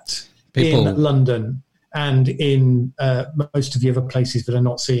that in London and in most of the other places that are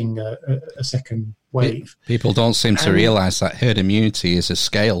not seeing a second wave. People don't seem to realise that herd immunity is a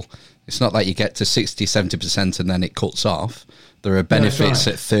scale. It's not like you get to 60, 70% and then it cuts off. There are benefits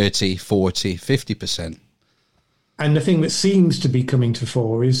at 30, 40, 50%. And the thing that seems to be coming to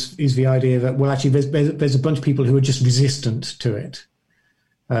fore is the idea that, well, actually, there's a bunch of people who are just resistant to it.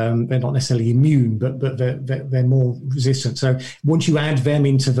 They're not necessarily immune, but they're more resistant. So once you add them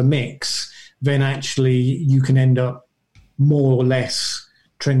into the mix, then actually you can end up more or less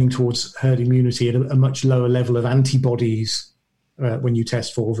trending towards herd immunity at a much lower level of antibodies when you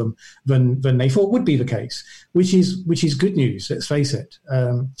test for them than they thought would be the case, which is good news. Let's face it.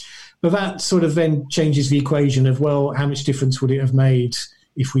 But that sort of then changes the equation of, well, how much difference would it have made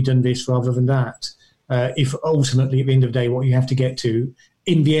if we'd done this rather than that? If ultimately, at the end of the day, what you have to get to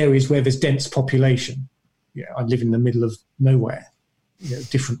in the areas where there's dense population, I live in the middle of nowhere.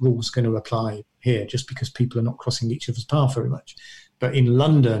 Different rules are going to apply here just because people are not crossing each other's path very much. But in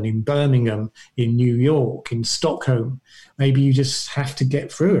London, in Birmingham, in New York, in Stockholm, maybe you just have to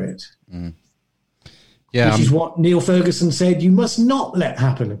get through it. Mm. Yeah, which is what Neil Ferguson said you must not let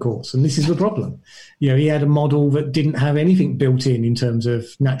happen, of course. And this is the problem. He had a model that didn't have anything built in terms of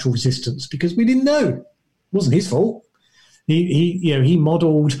natural resistance because we didn't know. It wasn't his fault. He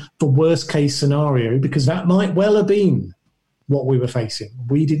modelled the worst case scenario because that might well have been what we were facing.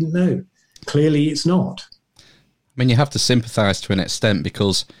 We didn't know. Clearly, it's not. I mean, you have to sympathise to an extent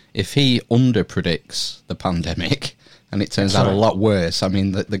because if he under-predicts the pandemic and it turns out a lot worse, I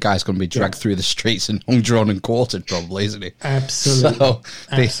mean, the guy's going to be dragged through the streets and hung, drawn and quartered probably, isn't he? Absolutely. So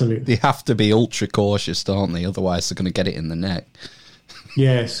Absolutely. they have to be ultra cautious, don't they? Otherwise they're going to get it in the neck.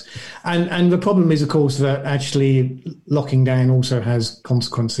 Yes. And the problem is, of course, that actually locking down also has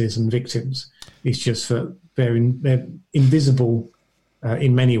consequences and victims. It's just that they're invisible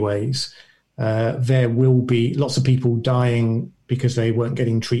in many ways. There will be lots of people dying because they weren't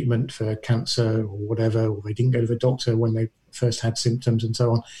getting treatment for cancer or whatever, or they didn't go to the doctor when they first had symptoms and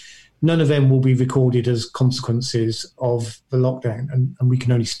so on. None of them will be recorded as consequences of the lockdown, and we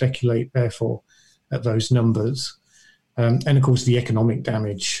can only speculate, therefore, at those numbers. And, of course, the economic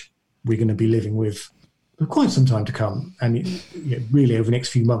damage we're going to be living with for quite some time to come. And really, over the next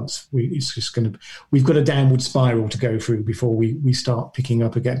few months, we've got a downward spiral to go through before we start picking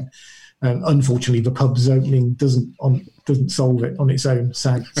up again. Unfortunately, the pubs opening doesn't solve it on its own.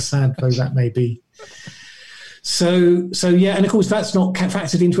 Sad though that may be. So yeah, and of course that's not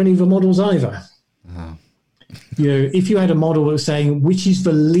factored into any of the models either. Oh. If you had a model that was saying which is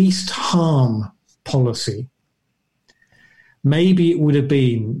the least harm policy, maybe it would have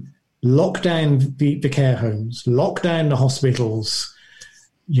been lock down the care homes, lock down the hospitals,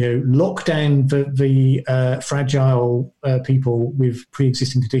 lock down the fragile people with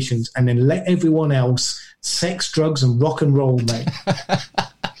pre-existing conditions, and then let everyone else sex, drugs, and rock and roll, mate.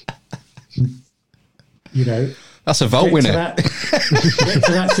 That's a vote winner. Get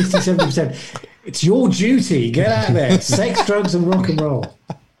to that 60-70%. It's your duty. Get out there. Sex, drugs, and rock and roll.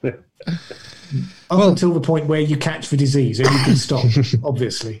 Until the point where you catch the disease and you can stop,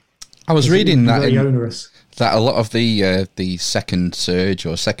 obviously. I was reading that very onerous. That a lot of the second surge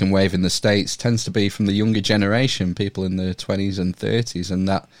or second wave in the States tends to be from the younger generation, people in their 20s and 30s, and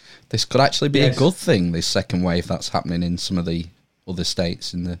that this could actually be a good thing, this second wave that's happening in some of the other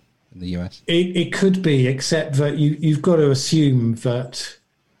states in the US. It could be, except that you've got to assume that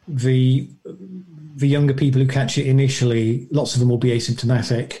the younger people who catch it initially, lots of them will be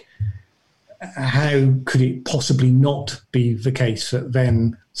asymptomatic. How could it possibly not be the case that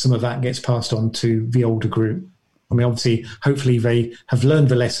then some of that gets passed on to the older group? I mean, obviously, hopefully they have learned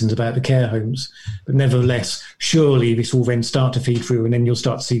the lessons about the care homes, but nevertheless, surely this will then start to feed through, and then you'll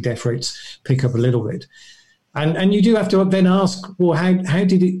start to see death rates pick up a little bit. And you do have to then ask, well, how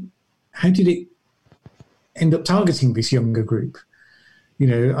did it end up targeting this younger group?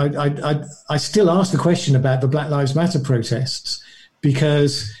 I still ask the question about the Black Lives Matter protests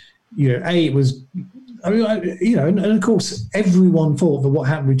because, it was, and of course, everyone thought that what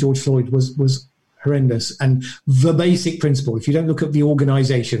happened with George Floyd was horrendous. And the basic principle, if you don't look at the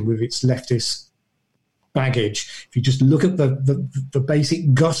organisation with its leftist baggage, if you just look at the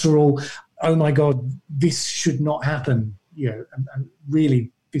basic guttural, oh my God, this should not happen, and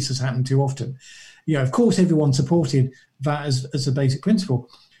really this has happened too often. Of course, everyone supported that as a basic principle.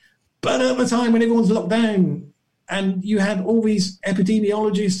 But at the time when everyone's locked down, and you had all these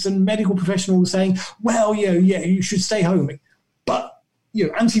epidemiologists and medical professionals saying, well, you should stay home. But,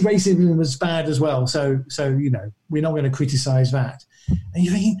 anti-racism was bad as well. So we're not going to criticise that. And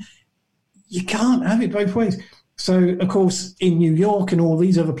you think, you can't have it both ways. So, of course, in New York and all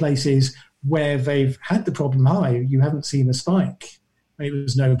these other places where they've had the problem high, you haven't seen a spike. It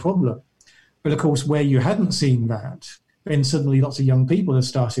was no problem. But, of course, where you hadn't seen that, then suddenly lots of young people are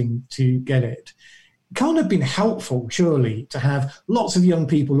starting to get it. Can't have been helpful, surely, to have lots of young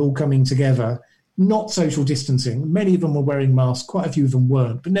people all coming together, not social distancing. Many of them were wearing masks, quite a few of them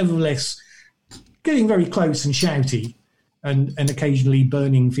weren't, but nevertheless getting very close and shouty and occasionally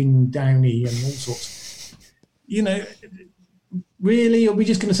burning things downy and all sorts. Really, are we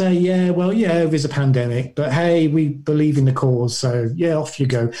just going to say, there's a pandemic, but hey, we believe in the cause, so off you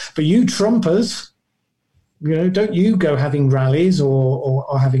go. But you Trumpers, don't you go having rallies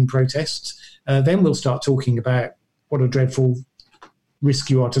or having protests. Then we'll start talking about what a dreadful risk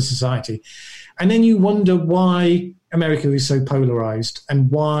you are to society. And then you wonder why America is so polarized and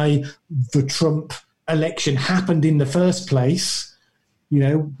why the Trump election happened in the first place.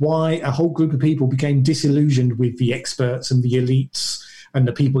 Why a whole group of people became disillusioned with the experts and the elites and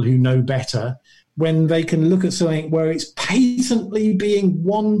the people who know better when they can look at something where it's patently being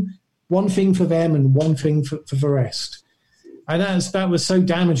one thing for them and one thing for the rest. And that was so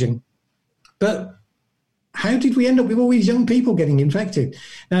damaging. But how did we end up with all these young people getting infected?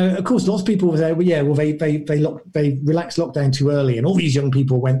 Now, of course, lots of people will say, they relaxed lockdown too early, and all these young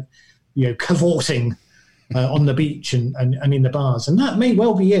people went, cavorting on the beach and in the bars, and that may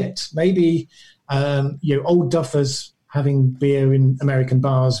well be it. Maybe old duffers having beer in American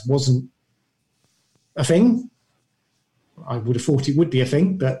bars wasn't a thing. I would have thought it would be a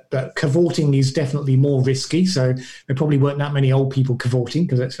thing, but cavorting is definitely more risky. So there probably weren't that many old people cavorting,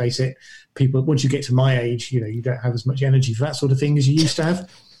 because let's face it, people, once you get to my age, you don't have as much energy for that sort of thing as you used to have.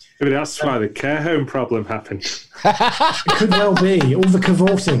 But that's why the care home problem happened. It could well be all the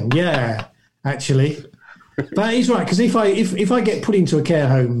cavorting. Yeah, actually. That is right, because if I get put into a care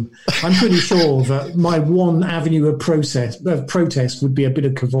home, I'm pretty sure that my one avenue of protest would be a bit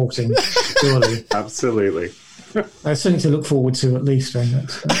of cavorting, surely. Absolutely. That's something to look forward to, at least.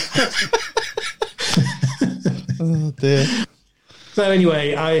 Oh, dear. So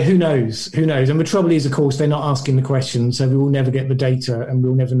anyway, who knows? Who knows? And the trouble is, of course, they're not asking the questions, so we will never get the data, and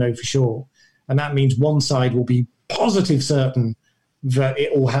we'll never know for sure. And that means one side will be positive certain that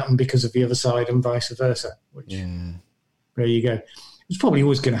it all happened because of the other side, and vice versa. Which, there you go. It's probably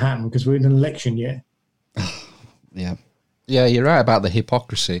always going to happen because we're in an election year. Yeah, you're right about the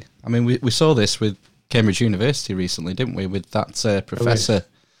hypocrisy. I mean, we saw this with Cambridge University recently, didn't we? With that professor. Oh, yes.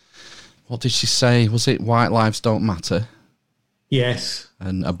 What did she say? Was it white lives don't matter? Yes.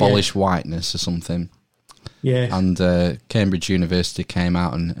 And abolish whiteness or something. Yes. And Cambridge University came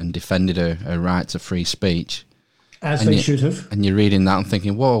out and defended her right to free speech. As they should have. And you're reading that and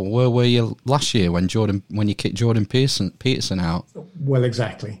thinking, whoa, where were you last year when you kicked Jordan Peterson out? Well,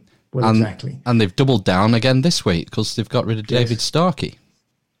 exactly. And they've doubled down again this week because they've got rid of David Starkey.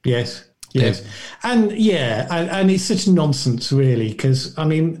 Yes. And it's such nonsense, really, because, I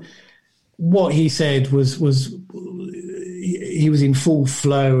mean, what he said was he was in full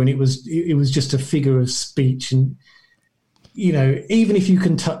flow, and it was just a figure of speech. And, even if you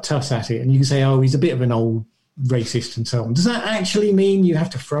can tut at it and you can say, oh, he's a bit of an old racist and so on, does that actually mean you have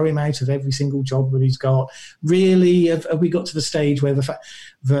to throw him out of every single job that he's got? Really? Have we got to the stage where the fact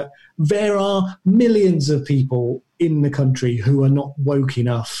that there are millions of people in the country who are not woke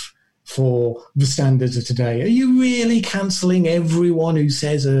enough for the standards of today? Are you really cancelling everyone who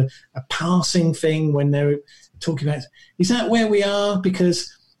says a passing thing when they're talking about? Is that where we are?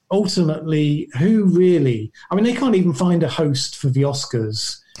 Because ultimately, who really? I mean, they can't even find a host for the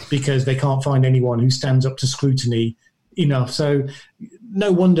Oscars because they can't find anyone who stands up to scrutiny enough. So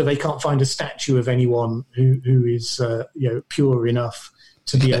no wonder they can't find a statue of anyone who is pure enough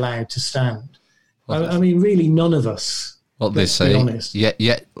to be allowed to stand. I mean, really, none of us. What they say,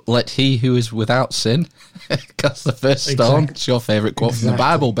 yet let he who is without sin cast the first stone. It's your favourite quote from the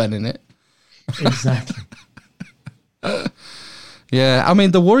Bible, Ben, in it. Exactly. Yeah, I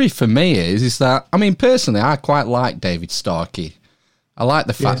mean, the worry for me is that, I mean, personally, I quite like David Starkey. I like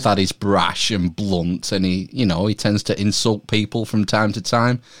the fact that he's brash and blunt, and he tends to insult people from time to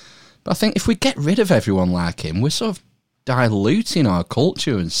time. But I think if we get rid of everyone like him, we're sort of diluting our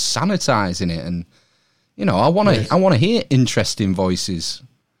culture and sanitising it. And I want to hear interesting voices.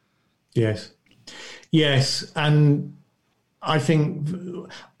 Yes, and I think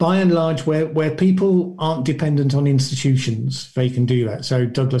by and large, where people aren't dependent on institutions, they can do that. So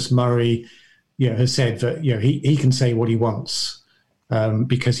Douglas Murray, has said that he can say what he wants.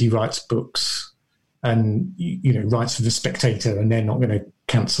 Because he writes books and writes for the Spectator, and they're not going to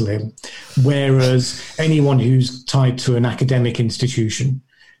cancel him. Whereas anyone who's tied to an academic institution,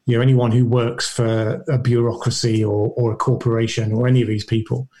 anyone who works for a bureaucracy or a corporation or any of these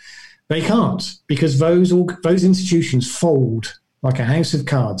people, they can't, because those institutions fold like a house of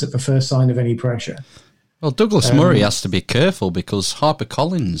cards at the first sign of any pressure. Well, Douglas Murray has to be careful because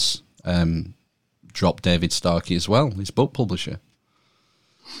HarperCollins dropped David Starkey as well, his book publisher.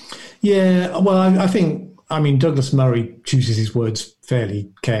 Yeah, well, I think Douglas Murray chooses his words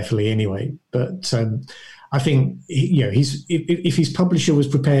fairly carefully anyway. But I think if his publisher was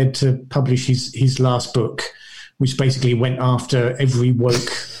prepared to publish his last book, which basically went after every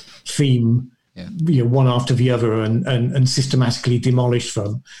woke theme, one after the other, and systematically demolished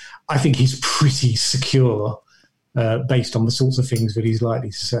them, I think he's pretty secure based on the sorts of things that he's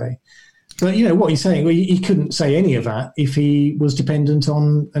likely to say. But what he's saying, he couldn't say any of that if he was dependent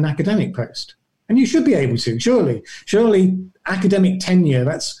on an academic post. And you should be able to, surely. Surely academic tenure,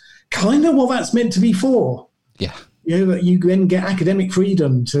 that's kind of what that's meant to be for. Yeah. That you then get academic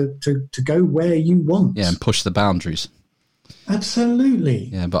freedom to go where you want. Yeah, and push the boundaries. Absolutely.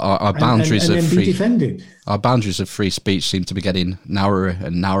 Yeah, but our boundaries and of then free be defended. Our boundaries of free speech seem to be getting narrower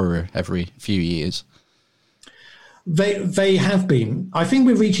and narrower every few years. They have been. I think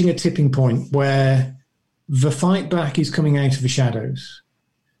we're reaching a tipping point where the fight back is coming out of the shadows.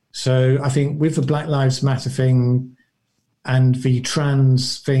 So I think with the Black Lives Matter thing and the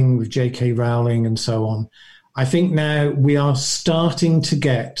trans thing with J.K. Rowling and so on, I think now we are starting to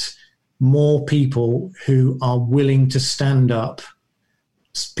get more people who are willing to stand up,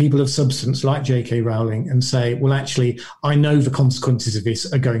 people of substance like J.K. Rowling and say, well, actually, I know the consequences of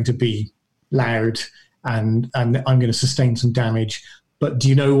this are going to be loud and I'm going to sustain some damage. But do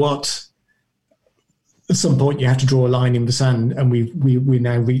you know what? At some point, you have to draw a line in the sand, and we're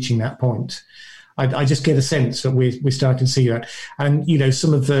now reaching that point. I just get a sense that we're starting to see that. And, you know,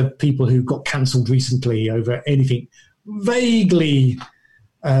 some of the people who got cancelled recently over anything vaguely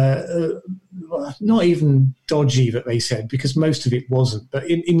not even dodgy that they said, because most of it wasn't. But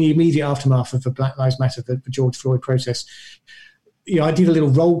in the immediate aftermath of the Black Lives Matter, the George Floyd protest, you know, I did a little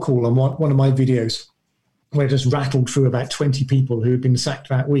roll call on one of my videos where I just rattled through about 20 people who had been sacked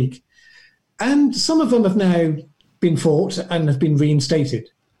that week. And some of them have now been fought and have been reinstated.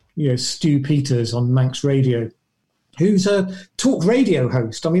 You know, Stu Peters on Manx Radio, who's a talk radio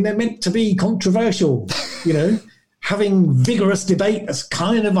host. I mean, they're meant to be controversial, you know, having vigorous debate. That's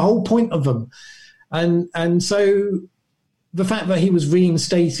kind of the whole point of them. And so the fact that he was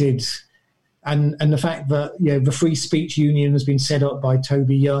reinstated and the fact that, you know, the Free Speech Union has been set up by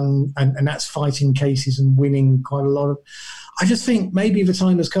Toby Young and that's fighting cases and winning quite a lot of... I just think maybe the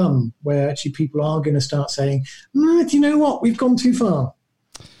time has come where actually people are going to start saying, do you know what? We've gone too far.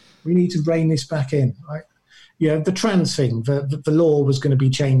 We need to rein this back in. Right? You know, the trans thing, the law was going to be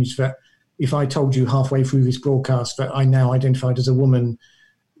changed that if I told you halfway through this broadcast that I now identified as a woman,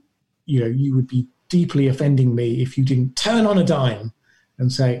 you know, you would be deeply offending me if you didn't turn on a dime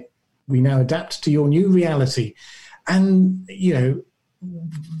and say, we now adapt to your new reality. And, you know,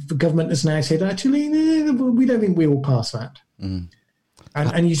 the government has now said, actually, we don't think we will pass that. Mm.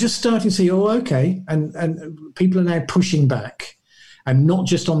 And you're just starting to see, oh, okay. And people are now pushing back. And not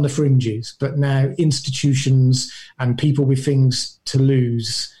just on the fringes, but now institutions and people with things to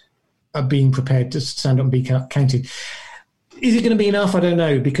lose are being prepared to stand up and be counted. Is it going to be enough? I don't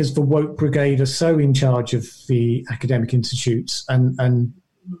know, because the woke brigade are so in charge of the academic institutes and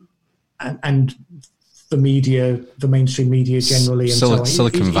the media, the mainstream media generally. And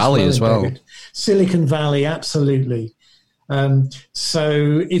Silicon Valley as well. Silicon Valley, absolutely.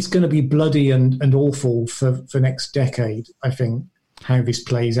 So it's going to be bloody and awful for next decade, I think, how this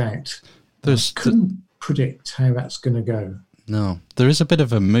plays out. Couldn't predict how that's going to go. No, there is a bit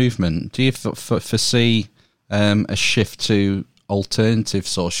of a movement. Do you foresee a shift to alternative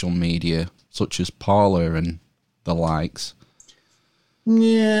social media, such as Parler and the likes?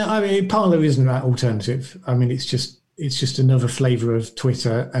 Yeah, I mean, Parler isn't that alternative. I mean, it's just another flavour of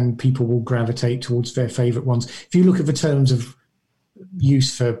Twitter, and people will gravitate towards their favourite ones. If you look at the terms of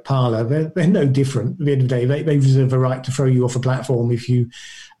use for Parler, they're no different. At the end of the day, they reserve a right to throw you off a platform if you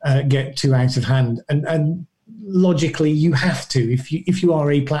get too out of hand. And logically, you have to. If you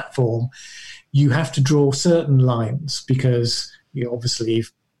are a platform, you have to draw certain lines because, you know, obviously,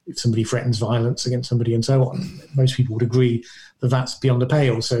 if somebody threatens violence against somebody and so on, most people would agree that that's beyond the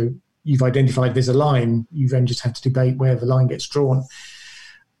pale. So you've identified there's a line. You then just have to debate where the line gets drawn.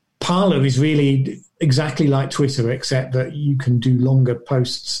 Parler is really exactly like Twitter, except that you can do longer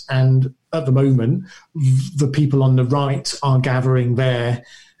posts. And at the moment, the people on the right are gathering there,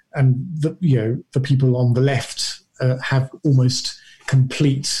 and the people on the left have almost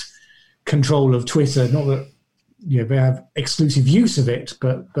complete control of Twitter. Not that they have exclusive use of it,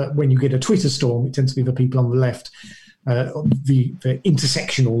 but when you get a Twitter storm, it tends to be the people on the left, the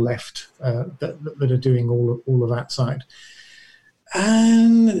intersectional left, that are doing all of that side.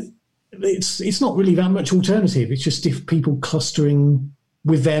 And it's not really that much alternative. It's just if people clustering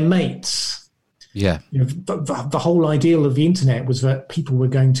with their mates. Yeah. You know, the whole ideal of the internet was that people were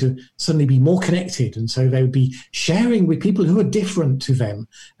going to suddenly be more connected, and so they would be sharing with people who are different to them,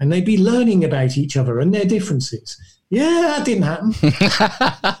 and they'd be learning about each other and their differences. Yeah, that didn't happen.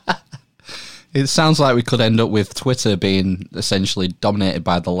 It sounds like we could end up with Twitter being essentially dominated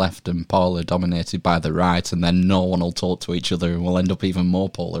by the left and Parler dominated by the right, and then no one will talk to each other and we'll end up even more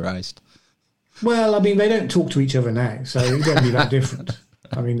polarised. Well, I mean, they don't talk to each other now, so it won't be that different.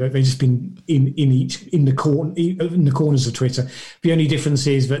 I mean, they've just been in the corners of Twitter. The only difference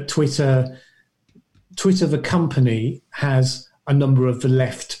is that Twitter, the company, has a number of the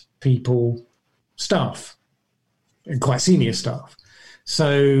left people staff, and quite senior staff.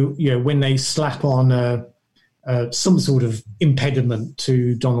 So, when they slap on some sort of impediment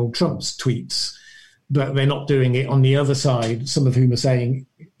to Donald Trump's tweets, but they're not doing it on the other side, some of whom are saying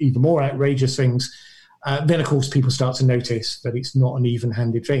even more outrageous things, then, of course, people start to notice that it's not an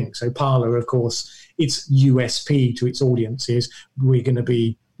even-handed thing. So Parler, of course, its USP to its audience is we're going to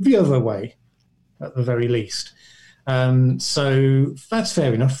be the other way, at the very least. So that's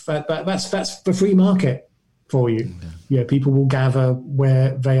fair enough. That's the free market for you. Yeah, people will gather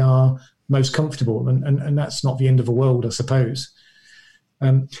where they are most comfortable, and that's not the end of the world, I suppose.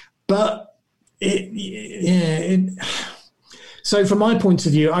 But so from my point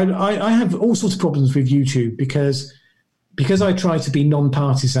of view, I have all sorts of problems with YouTube because I try to be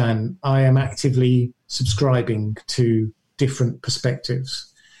non-partisan. I am actively subscribing to different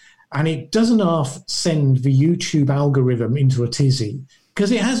perspectives, and it doesn't half send the YouTube algorithm into a tizzy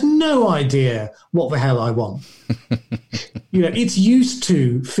because it has no idea what the hell I want. It's used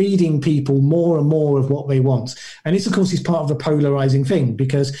to feeding people more and more of what they want. And this, of course, is part of the polarizing thing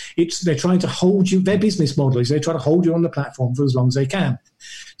because they're trying to hold you, their business model is they try to hold you on the platform for as long as they can.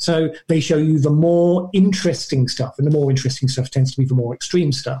 So they show you the more interesting stuff, and the more interesting stuff tends to be the more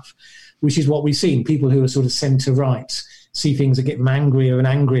extreme stuff, which is what we've seen. People who are sort of centre-right see things that get them angrier and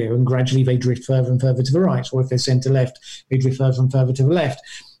angrier, and gradually they drift further and further to the right. Or if they're centre-left, they drift further and further to the left.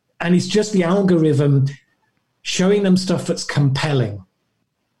 And it's just the algorithm showing them stuff that's compelling.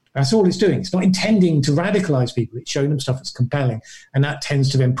 That's all it's doing. It's not intending to radicalize people. It's showing them stuff that's compelling. And that tends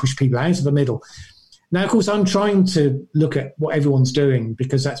to then push people out of the middle. Now, of course, I'm trying to look at what everyone's doing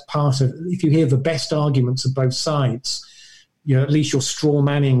because that's part of, if you hear the best arguments of both sides, at least you're straw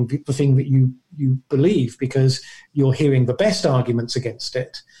manning the thing that you believe because you're hearing the best arguments against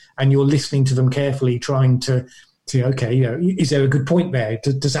it and you're listening to them carefully, trying to see, okay, is there a good point there?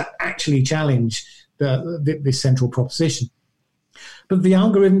 Does that actually challenge this central proposition? But the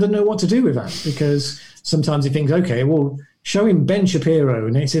algorithm doesn't know what to do with that because sometimes it thinks, okay, well, show him Ben Shapiro.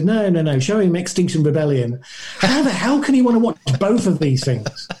 And they said, no, show him Extinction Rebellion. How the hell can he want to watch both of these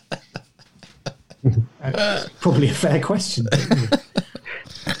things? Probably a fair question.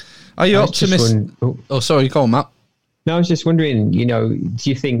 Are you optimistic? Sorry, go on, Matt. No, I was just wondering, do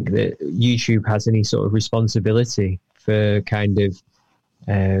you think that YouTube has any sort of responsibility for kind of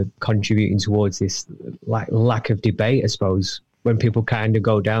contributing towards this lack of debate, I suppose, when people kind of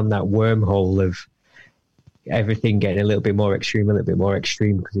go down that wormhole of everything getting a little bit more extreme,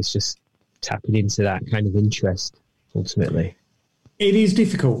 because it's just tapping into that kind of interest, ultimately. It is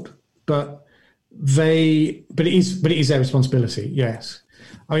difficult, but it is their responsibility, yes.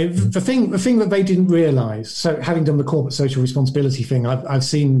 I mean, the thing that they didn't realise, so having done the corporate social responsibility thing, I've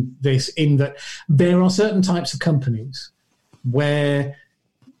seen this in that there are certain types of companies where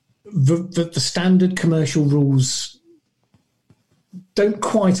the standard commercial rules don't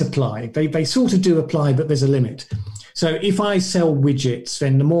quite apply. They sort of do apply, but there's a limit. So if I sell widgets,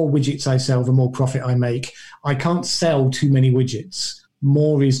 then the more widgets I sell, the more profit I make. I can't sell too many widgets.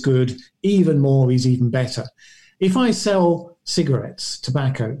 More is good. Even more is even better. If I sell cigarettes,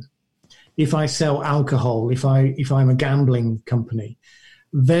 tobacco, if I sell alcohol, if I'm a gambling company,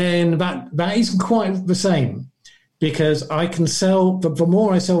 then that isn't quite the same because I can sell, the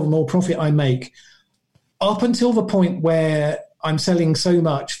more I sell, the more profit I make, up until the point where I'm selling so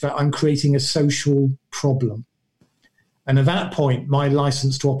much that I'm creating a social problem. And at that point, my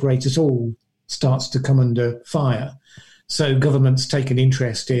license to operate at all starts to come under fire. So governments take an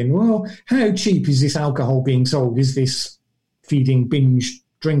interest in, well, how cheap is this alcohol being sold? Is this feeding binge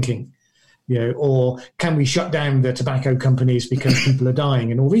drinking? Or can we shut down the tobacco companies because people are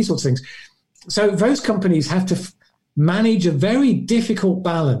dying and all these sorts of things? So those companies have to manage a very difficult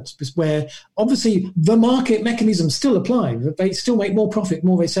balance where obviously the market mechanisms still apply. They still make more profit,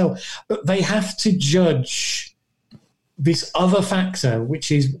 more they sell, but they have to judge this other factor,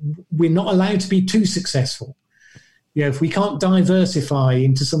 which is we're not allowed to be too successful. If we can't diversify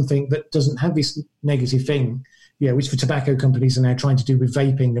into something that doesn't have this negative thing, which the tobacco companies are now trying to do with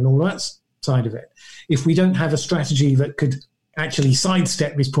vaping and all that side of it, if we don't have a strategy that could actually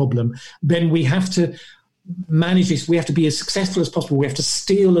sidestep this problem, then we have to manage this. We have to be as successful as possible. We have to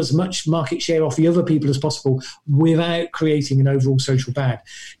steal as much market share off the other people as possible without creating an overall social bad.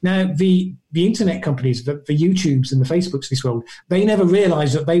 Now, the internet companies, the YouTubes and the Facebooks of this world, they never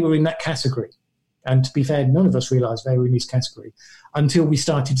realized that they were in that category. And to be fair, none of us realized they were in this category until we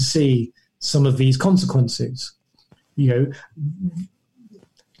started to see some of these consequences.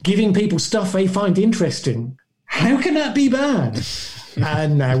 Giving people stuff they find interesting. How can that be bad?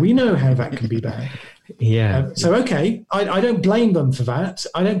 And now we know how that can be bad. Yeah. So, okay, I don't blame them for that.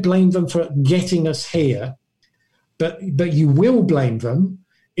 I don't blame them for getting us here. But you will blame them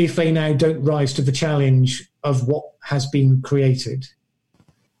if they now don't rise to the challenge of what has been created.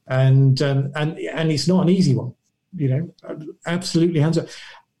 And it's not an easy one, absolutely hands up.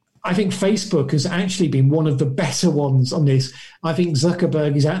 I think Facebook has actually been one of the better ones on this. I think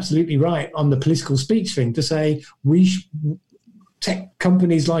Zuckerberg is absolutely right on the political speech thing to say tech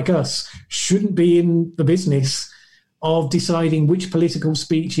companies like us shouldn't be in the business of deciding which political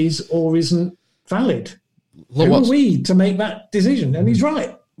speech is or isn't valid. Who are we to make that decision? And he's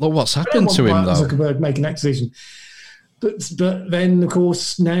right. Look what's happened to him, though. Zuckerberg making that decision. but then, of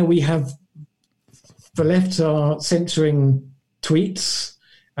course, now we have the left are censoring tweets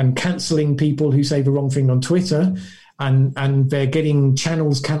and cancelling people who say the wrong thing on Twitter, and they're getting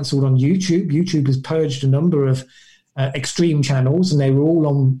channels cancelled on YouTube. YouTube has purged a number of extreme channels, and they were all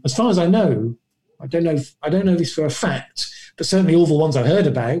on, as far as I know, I don't know this for a fact, but certainly all the ones I heard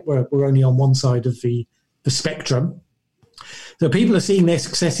about were only on one side of the spectrum. So people are seeing their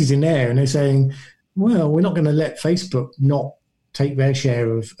successes in there, and they're saying, well, we're not going to let Facebook not take their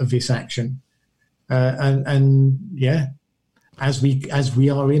share of this action. And yeah, as we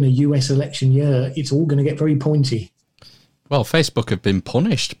are in a US election year, it's all going to get very pointy. Well, Facebook have been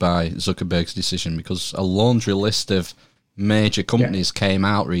punished by Zuckerberg's decision because a laundry list of major companies came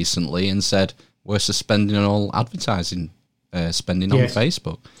out recently and said we're suspending all advertising spending on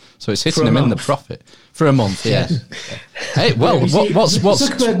Facebook. So it's hitting them in the profit for a month. Yes. Hey, well, what's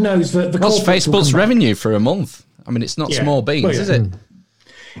Zuckerberg knows that what's Facebook's revenue for a month? I mean, it's not small beans, is it?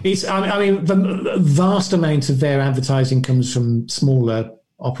 It's. I mean, the vast amount of their advertising comes from smaller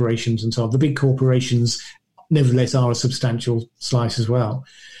operations and so on. The big corporations, nevertheless, are a substantial slice as well.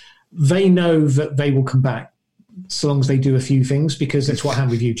 They know that they will come back so long as they do a few things, because that's what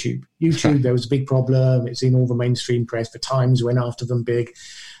happened with YouTube. YouTube, there was a big problem. It's in all the mainstream press. The Times went after them big.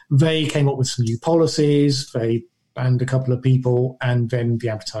 They came up with some new policies. They banned a couple of people, and then the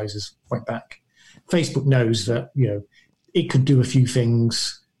advertisers went back. Facebook knows that, it could do a few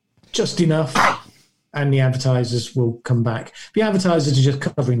things just enough, and the advertisers will come back. The advertisers are just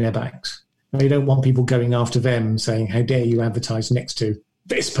covering their backs. They don't want people going after them saying, how dare you advertise next to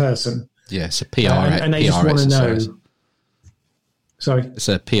this person. Yeah, it's a PR, and they PR just want to exercise. know. Sorry? It's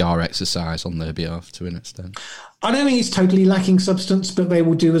a PR exercise on their behalf to an extent. I don't think it's totally lacking substance, but they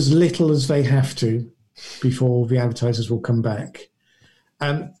will do as little as they have to before the advertisers will come back.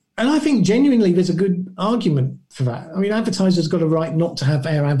 And I think genuinely there's a good argument for that. I mean, advertisers got a right not to have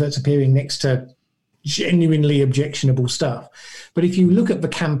their adverts appearing next to genuinely objectionable stuff. But if you look at the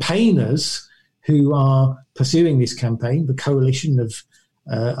campaigners who are pursuing this campaign, the coalition of,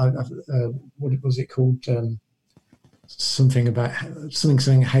 what was it called?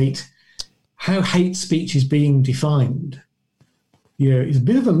 Something hate. How hate speech is being defined. It's a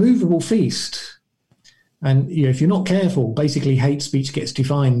bit of a movable feast. And if you're not careful, basically hate speech gets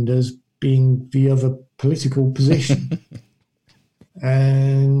defined as being the other political position.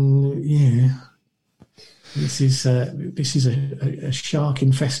 And this is a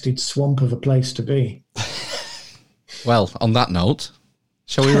shark-infested swamp of a place to be. Well, on that note,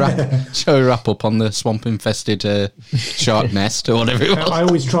 shall we wrap up on the swamp-infested shark nest or whatever it was? I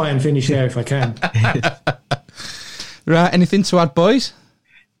always try and finish there if I can. Right, anything to add, boys?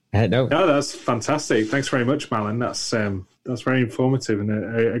 No, that's fantastic. Thanks very much, Mallen. That's very informative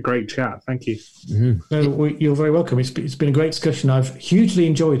and a great chat. Thank you. Mm-hmm. No, you're very welcome. It's been a great discussion. I've hugely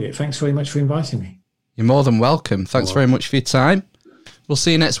enjoyed it. Thanks very much for inviting me. You're more than welcome. Thanks very much for your time. We'll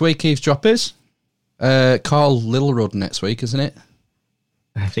see you next week, eavesdroppers. Carl Littlerud next week, isn't it?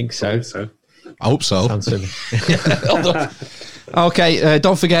 I think so. I hope so. Sounds silly. Okay,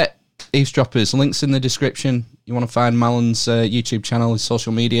 don't forget, eavesdroppers, links in the description. You want to find Mallen's YouTube channel, his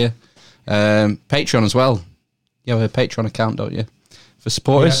social media, Patreon as well. You have a Patreon account, don't you, for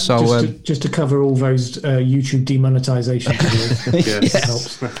supporters? Just to cover all those YouTube demonetization videos.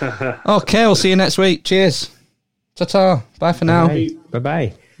 Yes. Okay, we'll see you next week. Cheers. Ta-ta. Bye for now.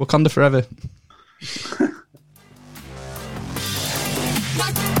 Bye-bye. Wakanda forever.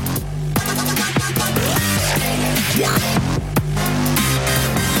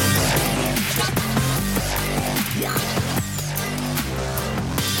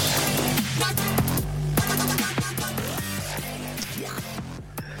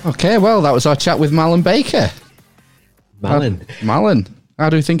 Okay, well, that was our chat with Mallen Baker. Mallen.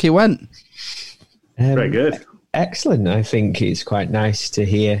 How do you think it went? Very good. Excellent. I think it's quite nice to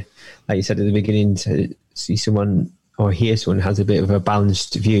hear, like you said at the beginning, to see someone or hear someone has a bit of a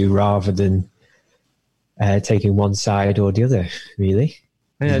balanced view rather than taking one side or the other, really.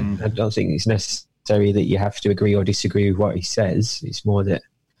 I don't think it's necessary that you have to agree or disagree with what he says. It's more that,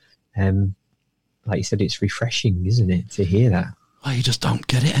 like you said, it's refreshing, isn't it, to hear that? Well, you just don't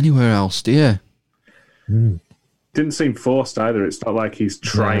get it anywhere else, do you? Didn't seem forced either. It's not like he's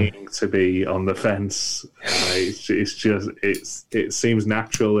trying to be on the fence. It seems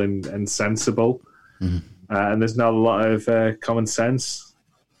natural and sensible. And there's not a lot of common sense,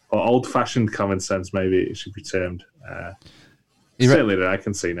 or old-fashioned common sense, maybe it should be termed. Certainly that I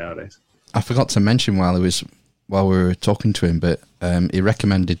can see nowadays. I forgot to mention while we were talking to him, but he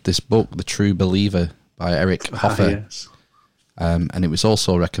recommended this book, The True Believer, by Eric Hoffer. Yes. And it was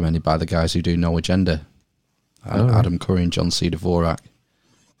also recommended by the guys who do No Agenda. Adam Curry and John C. Dvorak.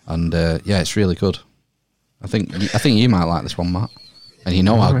 And it's really good. I think you might like this one, Matt. And you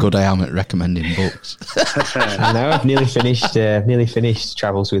know how good I am at recommending books. I know. I've nearly finished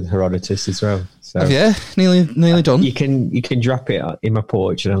Travels with Herodotus as well. So yeah, nearly done. You can drop it in my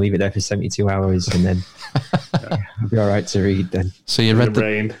porch, and I'll leave it there for 72 hours, and then I'll be all right to read. Then. So you read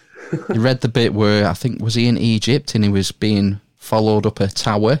the bit where I think was he in Egypt and he was being followed up a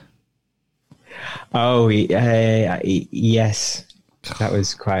tower. Oh, yes, that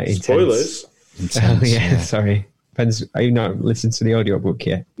was quite intense. Spoilers. Intense, yeah, sorry. Depends. Are you not listened to the audiobook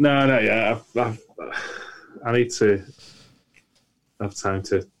yet? No, yeah. I need to have time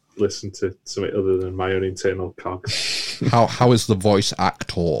to listen to something other than my own internal cog. How is the voice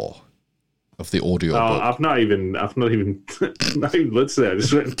actor of the audiobook? I've not even not even looked at it. I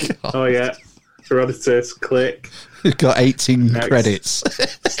just went, oh yeah, Herodotus, click. You've got 18 credits.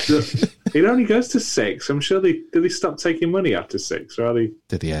 It only goes to 6. I'm sure did they stop taking money after 6, or are they?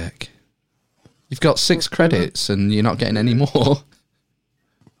 Did he heck? You've got 6 credits and you're not getting any more.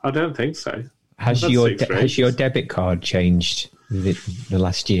 I don't think so. Has your debit card changed the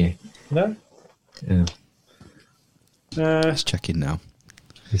last year? No. Oh. Let's check in now.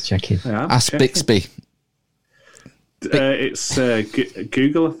 He's checking. Yeah, Ask Bixby. It's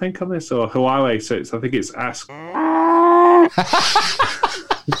Google, I think, on this, or Huawei. So I think it's Ask.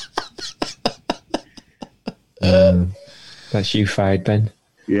 That's you fired, Ben.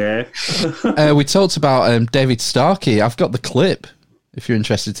 Yeah. We talked about David Starkey. I've got the clip, if you're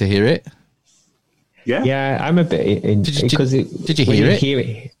interested to hear it. Yeah. Yeah, I'm a bit... Did you hear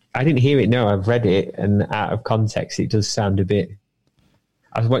it? I didn't hear it, no. I've read it, and out of context, it does sound a bit...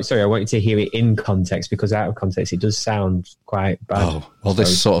 I want you to hear it in context, because out of context, it does sound quite bad. Oh, well,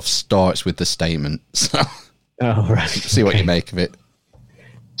 this sort of starts with the statement. So right. See what you make of it.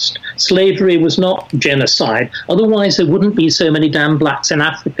 Slavery was not genocide. Otherwise, there wouldn't be so many damn blacks in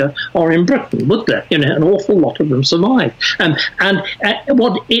Africa or in Britain, would there? An awful lot of them survived.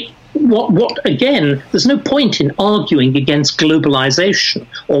 What again, there's no point in arguing against globalization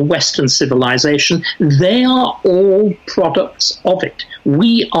or Western civilization. They are all products of it.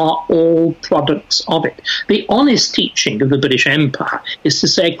 We are all products of it. The honest teaching of the British Empire is to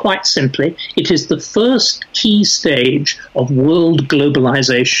say, quite simply, it is the first key stage of world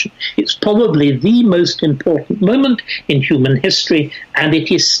globalization. It's probably the most important moment in human history, and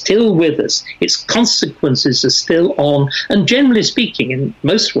it is still with us. Its consequences are still on, and generally speaking, in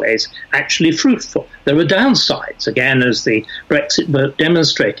most ways, actually fruitful. There are downsides, again, as the Brexit vote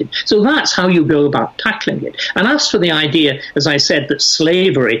demonstrated. So that's how you go about tackling it. And as for the idea, as I said, that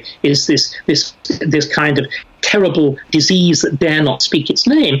slavery is this kind of terrible disease that dare not speak its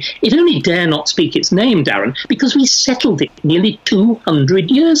name, it only dare not speak its name, Darren, because we settled it nearly 200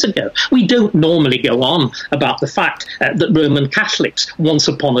 years ago. We don't normally go on about the fact that Roman Catholics once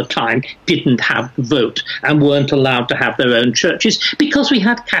upon a time didn't have the vote and weren't allowed to have their own churches, because we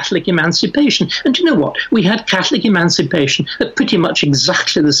had Catholic emancipation. And you know what? We had Catholic emancipation at pretty much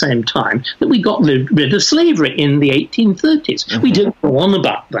exactly the same time that we got rid of slavery in the 1830s. Mm-hmm. We don't go on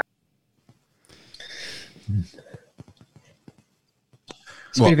about that.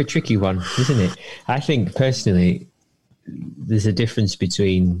 It's a bit of a tricky one, isn't it? I think personally, there's a difference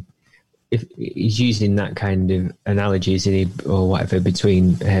between, if he's using that kind of analogy, isn't he, or whatever,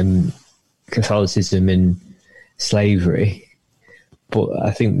 between Catholicism and slavery. But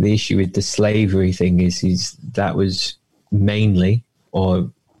I think the issue with the slavery thing is that was mainly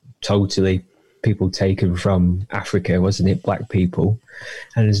or totally people taken from Africa, wasn't it? Black people.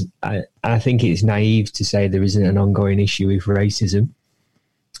 And I think it's naive to say there isn't an ongoing issue with racism.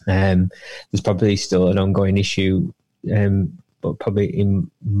 There's probably still an ongoing issue, but probably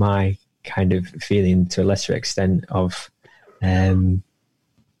in my kind of feeling to a lesser extent of, I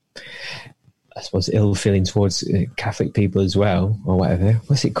suppose, ill feeling towards Catholic people as well, or whatever.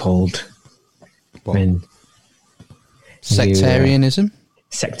 What's it called? When sectarianism?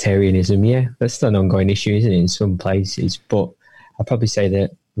 Sectarianism, yeah. That's still an ongoing issue, isn't it, in some places? But I'd probably say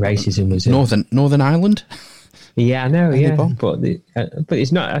that racism was... Northern Ireland? Yeah, I know, yeah. But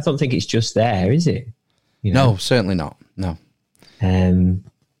it's not... I don't think it's just there, is it? No, certainly not. No.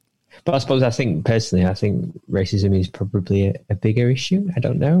 But I think racism is probably a bigger issue. I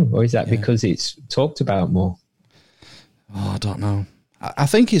don't know. Or is that because it's talked about more? Oh, I don't know. I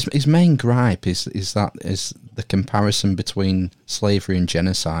think his main gripe is the comparison between slavery and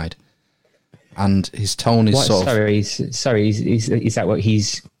genocide. And his tone is is that what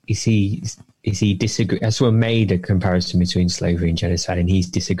is he disagree? Someone made a comparison between slavery and genocide, and he's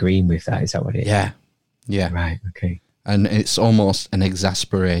disagreeing with that. Is that what it is? Yeah. Right. Okay. And it's almost an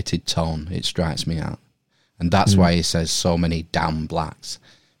exasperated tone. It strikes me out, And that's why he says so many damn blacks,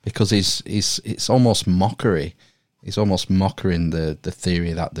 because it's almost mockery. He's almost mocking the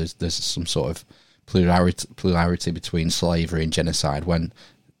theory that there's some sort of plurality between slavery and genocide when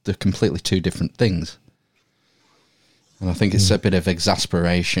they're completely two different things. And I think it's a bit of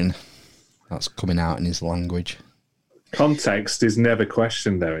exasperation that's coming out in his language. Context is never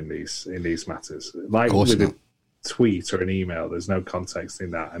questioned, though, in these matters. Like with a tweet or an email, there's no context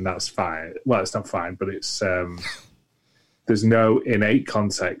in that, and that's fine. Well, it's not fine, but it's there's no innate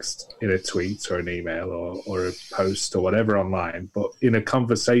context in a tweet or an email or a post or whatever online. But in a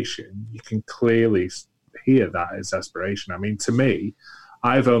conversation, you can clearly hear that exasperation. I mean, to me,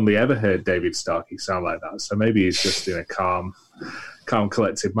 I've only ever heard David Starkey sound like that. So maybe he's just in a calm,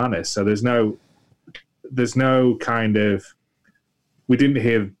 collected manner. So there's no kind of, we didn't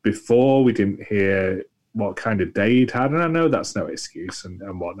hear before, we didn't hear what kind of day he'd had. And I know that's no excuse and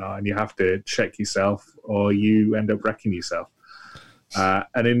whatnot. And you have to check yourself or you end up wrecking yourself.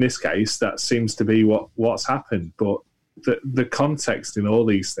 And in this case, that seems to be what's happened. But the context in all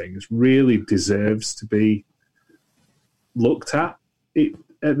these things really deserves to be looked at.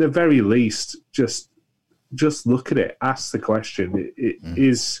 At the very least, just look at it. Ask the question: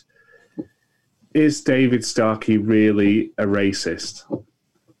 Is David Starkey really a racist?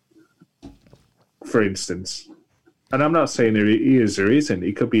 For instance, and I'm not saying he is or isn't.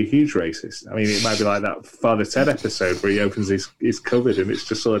 He could be a huge racist. I mean, it might be like that Father Ted episode where he opens his cupboard and it's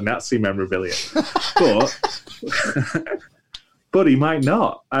just all Nazi memorabilia. But he might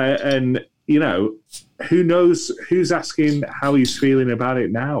not. And you know, who knows who's asking how he's feeling about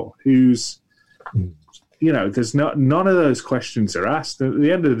it now? Who's, you know, there's none of those questions are asked. At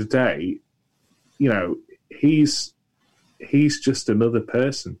the end of the day, you know, he's just another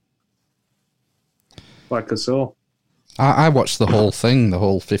person like us all. I watched the whole thing, the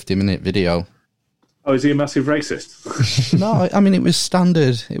whole 50-minute video. Oh, is he a massive racist? No, I mean, it was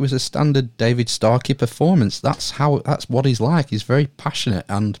standard. It was a standard David Starkey performance. That's what he's like. He's very passionate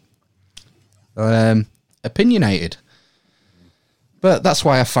and opinionated. But that's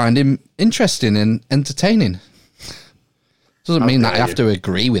why I find him interesting and entertaining. Doesn't mean that I have to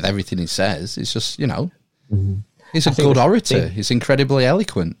agree with everything he says. It's just, you know, he's a good orator. He's incredibly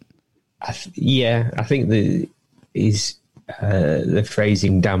eloquent. I think the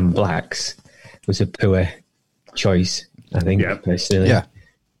phrasing "damn blacks" was a poor choice. I think personally. Yeah,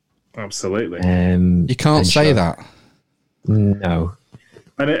 absolutely. You can't say that. No.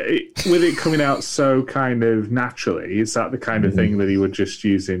 And with it coming out so kind of naturally, is that the kind of thing that he would just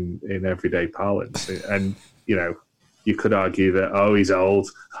use in everyday parlance? And, you know, you could argue that, he's old.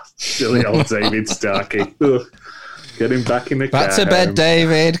 Silly old David Starkey. Ugh. Get him back in the car. Back to bed,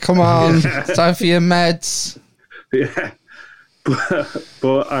 David. Come on. It's time for your meds. Yeah.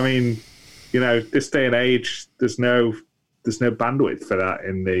 But I mean, you know, this day and age, there's no bandwidth for that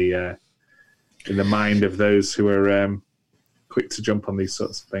in the mind of those who are quick to jump on these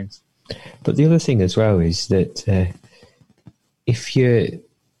sorts of things. But the other thing as well is that if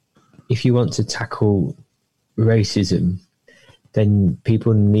you want to tackle racism, then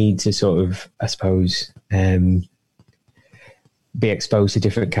people need to sort of, I suppose, be exposed to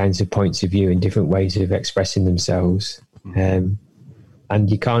different kinds of points of view and different ways of expressing themselves. And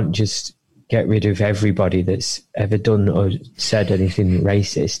you can't just get rid of everybody that's ever done or said anything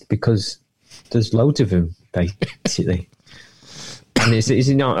racist, because there's loads of them, basically. And is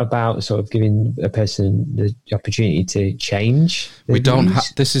it not about sort of giving a person the opportunity to change? We don't.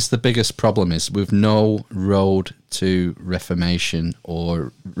 This is the biggest problem: is we've no road to reformation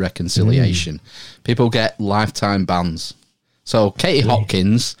or reconciliation. People get lifetime bans. So Katie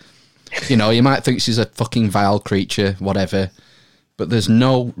Hopkins, you know, you might think she's a fucking vile creature, whatever, but there's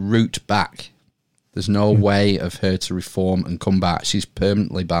no route back. There's no way of her to reform and come back. She's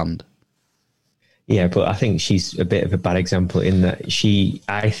permanently banned. Yeah, but I think she's a bit of a bad example in that she's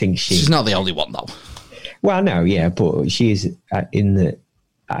not the only one, though. Well, no, yeah, but she is in that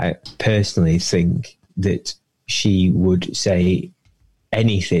I personally think that she would say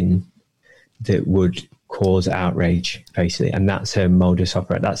anything that would cause outrage, basically, and that's her modus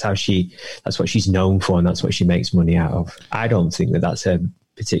operandi. That's what she's known for, and that's what she makes money out of. I don't think that that's her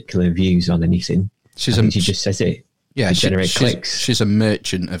particular views on anything. She just says it to generate clicks. She's a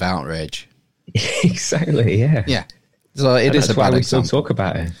merchant of outrage. Exactly, yeah. Yeah. So it is a bad example. We still talk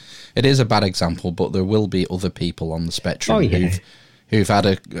about it. It is a bad example, but there will be other people on the spectrum who've had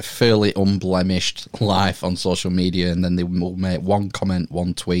a fairly unblemished life on social media, and then they will make one comment,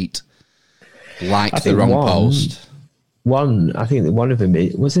 one tweet, like the wrong post. I think that one of them,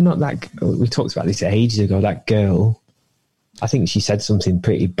 was it not that, we talked about this ages ago, that girl I think she said something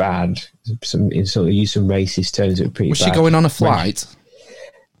pretty bad. Sort of used some racist terms that were pretty bad. Was she going on a flight?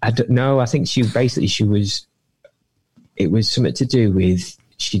 I don't know. I think she was. It was something to do with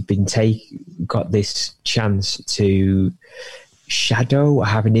she'd been got this chance to shadow or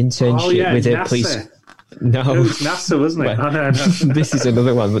have an internship with a police. No, it was NASA, wasn't it? Well, no. This is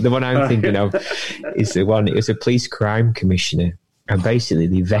another one, but the one I'm thinking of is the one. It was a police crime commissioner, and basically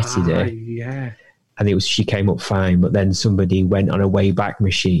they vetted her. Yeah. And she came up fine, but then somebody went on a Wayback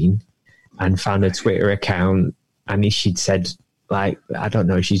Machine and found a Twitter account, and she'd said, like, I don't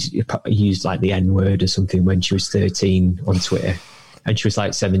know, she's used like the N word or something when she was 13 on Twitter, and she was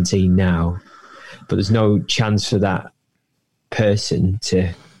like 17 now. But there's no chance for that person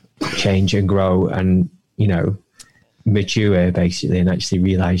to change and grow and, mature basically, and actually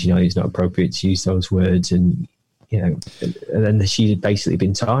realise, it's not appropriate to use those words. And and then she's basically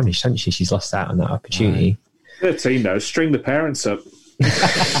been tarnished, hasn't she? She's lost out on that opportunity. 13 though, string the parents up.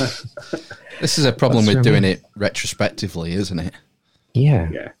 This is a problem with doing it retrospectively, isn't it?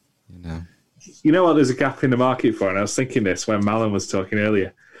 Yeah. You know what? There's a gap in the market for, and I was thinking this when Mallen was talking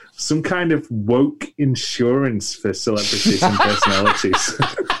earlier. Some kind of woke insurance for celebrities and personalities,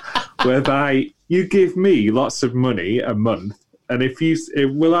 whereby you give me lots of money a month. And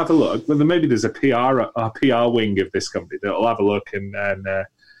we'll have a look. Well, maybe there's a PR wing of this company that'll have a look and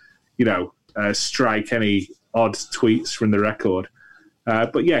strike any odd tweets from the record.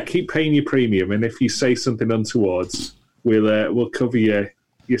 But yeah, keep paying your premium, and if you say something untowards, we'll cover your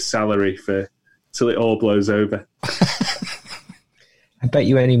salary till it all blows over. I bet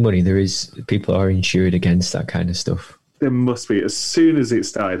you any money people are insured against that kind of stuff. There must be. As soon as it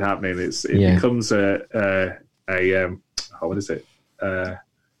started happening, it becomes a what is it?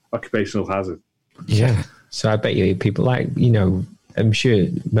 Occupational hazard. Yeah. So I bet you people I'm sure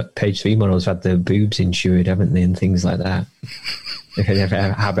Page 3 models had their boobs insured, haven't they, and things like that. If it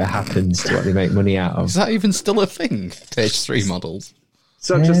ever happens to what they make money out of. Is that even still a thing, Page 3 models?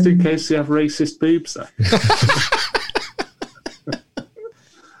 So just in case you have racist boobs, though.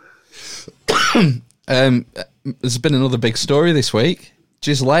 There's been another big story this week.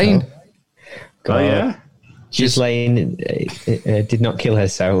 Ghislaine. Oh yeah. Ghislaine did not kill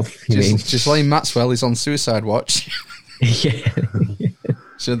herself. Ghislaine Maxwell is on suicide watch. Yeah.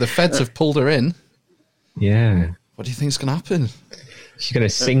 So the feds have pulled her in. Yeah. What do you think's going to happen? She's going to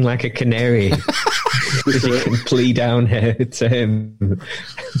sing like a canary. She can plea down her term.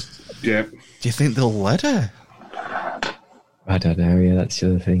 Yeah. Do you think they'll let her? I don't know. Yeah, that's the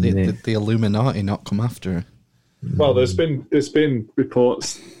other thing. The Illuminati not come after her. Well, there's been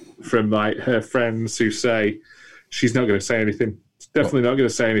reports from like her friends who say she's not going to say anything. Definitely not going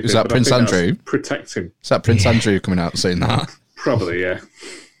to say anything. Is that Prince Andrew? Protect him. Is that Prince Andrew coming out saying that? Probably, yeah.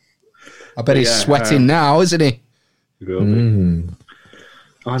 I bet he's sweating now, isn't he? He will be.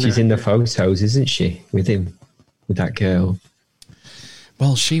 She's in the photos, isn't she, with him, with that girl?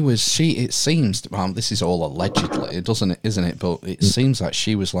 Well, it seems, well, this is all allegedly, isn't it? But it seems like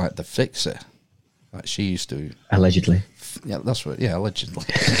she was like the fixer. Like she used to... Allegedly. Yeah, that's what, yeah, allegedly.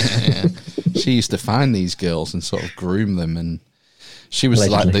 Yeah. She used to find these girls and sort of groom them, and she was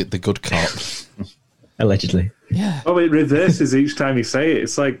allegedly. like the good cop. Allegedly. Yeah. Oh, it reverses each time you say it.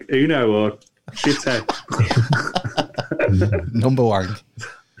 It's like Uno or shithead. Number one.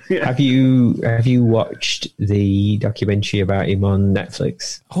 Yeah. Have you watched the documentary about him on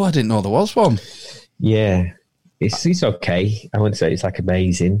Netflix? Oh, I didn't know there was one. Yeah, it's okay. I wouldn't say it's like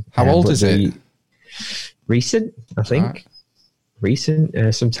amazing. How old is it? Recent, I think. Right.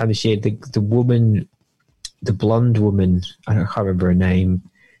 Recent. Sometime this year. The woman, the blonde woman, I can't remember her name,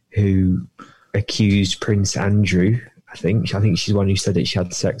 who accused Prince Andrew. I think she's the one who said that she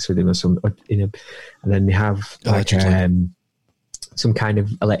had sex with him or something. And then they have like some kind of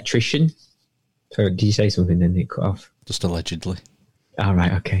electrician. So did you say something then it cut off? Just allegedly. All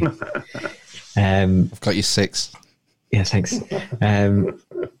right, okay. I've got you 6. Yeah, thanks.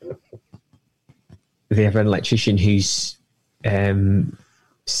 They have an electrician who's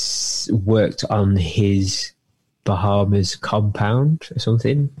worked on his Bahamas compound or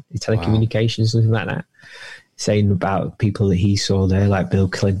something, telecommunications, something like that, saying about people that he saw there, like Bill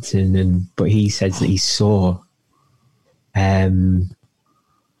Clinton, but he says that he saw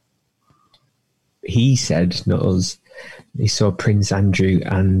he said, not us, he saw Prince Andrew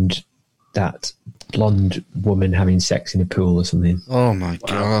and that blonde woman having sex in a pool or something. Oh my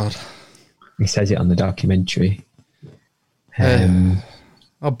God. He says it on the documentary.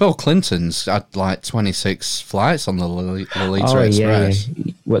 Bill Clinton's had like 26 flights on the Lolita Express.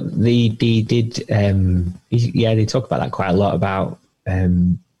 Yeah. Well, they did. They talk about that quite a lot, about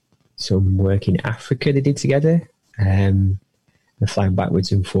some work in Africa they did together. They're flying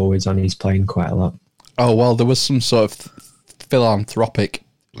backwards and forwards on his plane quite a lot. Oh, well, there was some sort of philanthropic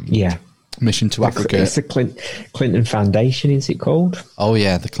mission to Africa. It's the Clinton Foundation, is it called? Oh,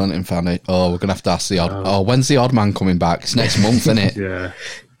 yeah, the Clinton Foundation. Oh, we're going to have to ask the odd... Oh, when's the odd man coming back? It's next month, isn't it? Yeah.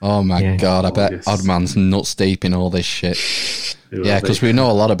 Oh, my God, I bet odd man's nuts deep in all this shit. Yeah, because we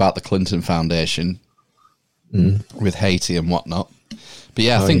know a lot about the Clinton Foundation with Haiti and whatnot. But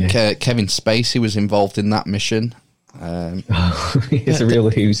yeah, I think Kevin Spacey was involved in that mission. It's a real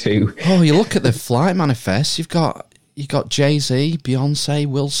who's who. Oh, you look at the flight manifest. You got Jay-Z, Beyonce,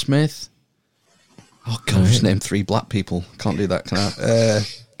 Will Smith. Oh God, just name 3 black people. Can't do that. Can I?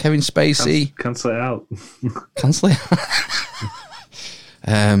 Kevin Spacey. Cancel it out. Cancel it.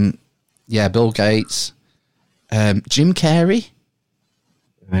 Yeah, Bill Gates, Jim Carrey.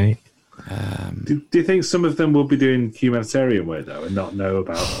 Right. Do you think some of them will be doing humanitarian work though, and not know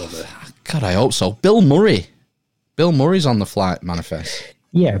about all the? God, I hope so. Bill Murray. Bill Murray's on the flight manifest.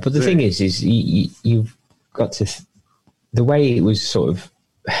 Yeah, but the thing is you've got to the way it was sort of.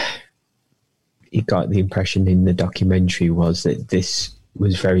 You got the impression in the documentary was that this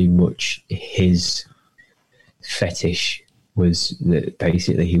was very much his fetish. Was that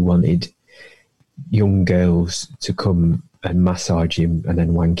basically he wanted young girls to come and massage him and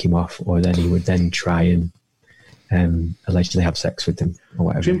then wank him off, or then he would then try and allegedly have sex with them or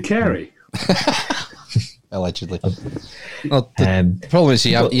whatever. Jim Carrey. Allegedly. Well, the problem is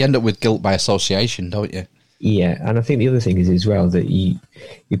you end up with guilt by association, don't you? Yeah, and I think the other thing is as well that he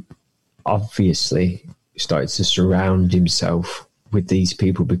obviously started to surround himself with these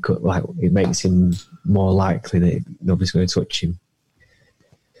people because like it makes him more likely that nobody's going to touch him.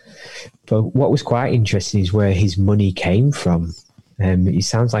 But what was quite interesting is where his money came from. It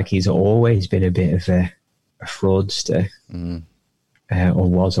sounds like he's always been a bit of a fraudster, or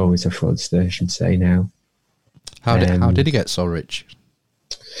was always a fraudster, I should say now. How did he get so rich?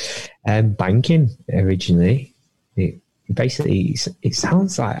 Banking originally. It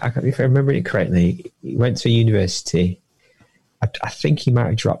sounds like, if I remember it correctly, he went to university. I think he might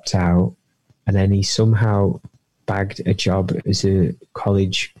have dropped out, and then he somehow bagged a job as a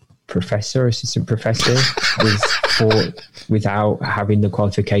college professor, assistant professor, without having the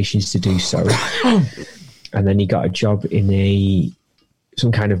qualifications to do so. And then he got a job in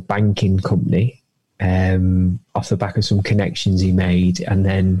some kind of banking company off the back of some connections he made, and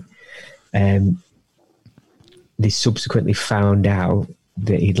then they subsequently found out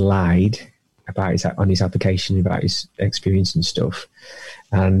that he'd lied about on his application about his experience and stuff.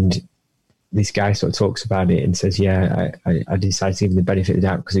 And this guy sort of talks about it and says, I decided to give him the benefit of the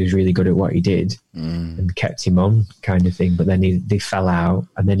doubt because he was really good at what he did and kept him on kind of thing. But then they fell out,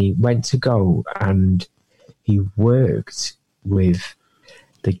 and then he went to go and he worked with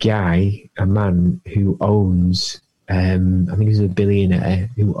the guy, a man who owns, I think he's a billionaire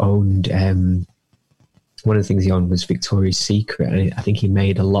who owned, one of the things he owned was Victoria's Secret. And I think he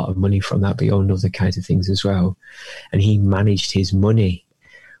made a lot of money from that, but he owned other kinds of things as well. And he managed his money.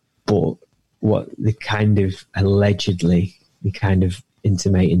 But what they kind of allegedly, they kind of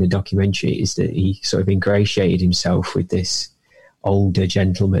intimate in the documentary is that he sort of ingratiated himself with this older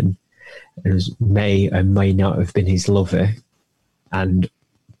gentleman who may or may not have been his lover, and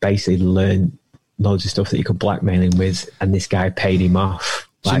basically learned loads of stuff that you could blackmail him with, and this guy paid him off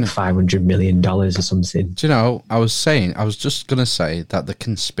like $500 million or something. Do you know, I was just going to say that the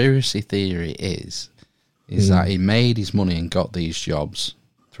conspiracy theory is that he made his money and got these jobs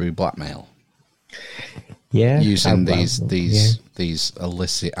through blackmail. Yeah. Using these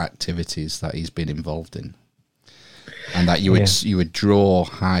illicit activities that he's been involved in. And that you would draw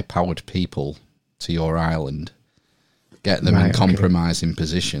high-powered people to your island, get them in compromising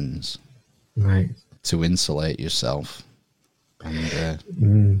positions to insulate yourself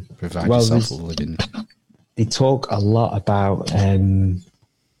and provide yourself a living. They talk a lot about some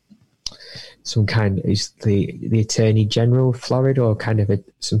kind of, is the Attorney General of Florida, or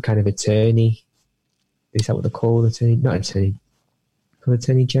some kind of attorney. Is that what they're called? Attorney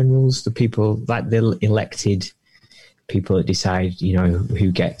generals, the people like the elected people that decide,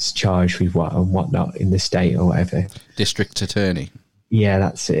 who gets charged with what and whatnot in the state or whatever. District attorney. Yeah,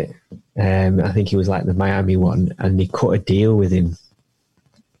 that's it. I think he was like the Miami one, and they cut a deal with him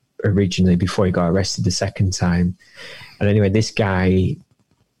originally before he got arrested the second time. And anyway, this guy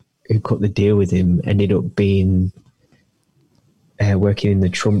who cut the deal with him ended up being working in the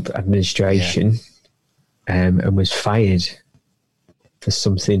Trump administration, and was fired for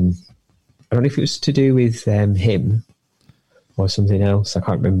something. I don't know if it was to do with him or something else. I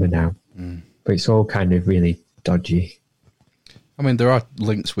can't remember now. But it's all kind of really dodgy. I mean, there are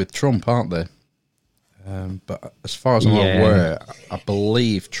links with Trump, aren't there? But as far as I'm aware, I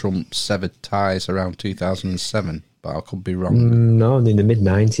believe Trump severed ties around 2007, but I could be wrong. No, in the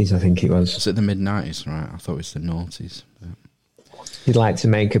mid-90s, I think it was. Was it the mid-90s? Right, I thought it was the noughties. He'd like to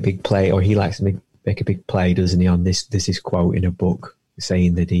make a big play, or he likes to make a big play, doesn't he, on this? This is quote in a book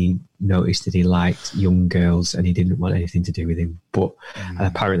saying that he noticed that he liked young girls and he didn't want anything to do with him. But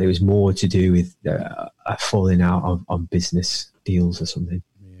apparently it was more to do with a falling out on business deals or something.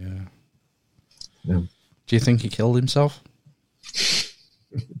 Yeah. Do you think he killed himself?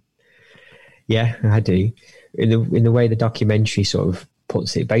 Yeah, I do. In the way the documentary sort of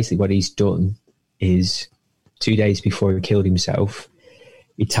puts it, basically what he's done is 2 days before he killed himself,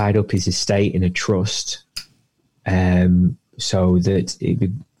 he tied up his estate in a trust so that it'd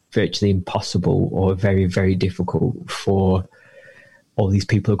be virtually impossible or very, very difficult for all these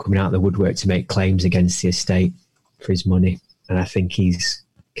people who are coming out of the woodwork to make claims against the estate for his money. And I think he's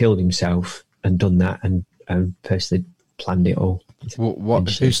killed himself and done that and personally planned it all.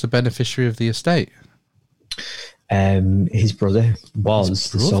 Who's the beneficiary of the estate? His brother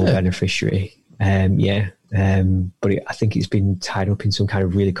was the sole beneficiary. But I think it's been tied up in some kind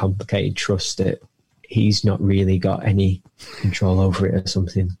of really complicated trust that he's not really got any control over it or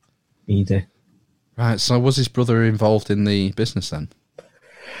something either. Right, so was his brother involved in the business then?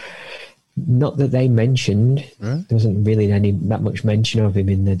 Not that they mentioned. Right. There wasn't really that much mention of him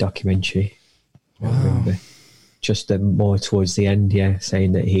in the documentary. Wow. I remember. Just more towards the end,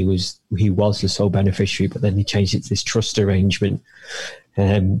 saying that he was the sole beneficiary, but then he changed it to this trust arrangement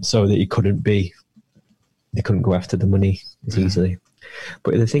so that they couldn't go after the money as easily.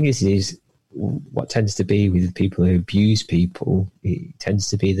 But the thing is what tends to be with people who abuse people, it tends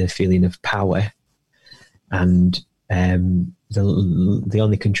to be the feeling of power, and the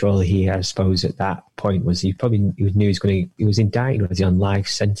only control he had, I suppose, at that point was he knew he was indicted, was he, on life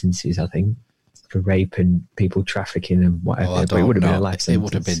sentences, I think, for rape and people trafficking and whatever. But it would have been a life sentence. It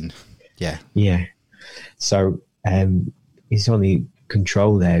would have been, yeah. Yeah. So his only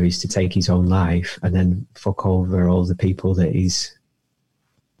control there is to take his own life and then fuck over all the people that he's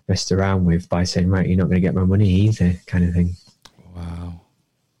messed around with by saying, right, you're not going to get my money either, kind of thing. Wow.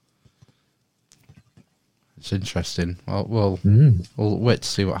 It's interesting. Well, we'll wait to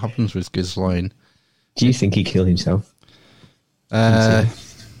see what happens with Ghislaine. Do you think he killed himself?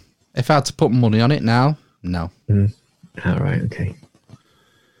 If I had to put money on it now, no. All right, okay.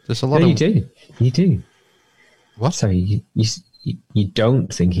 There's a lot of... You do. What? So you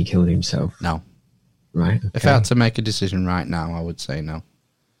don't think he killed himself? No. Right, okay. If I had to make a decision right now, I would say no.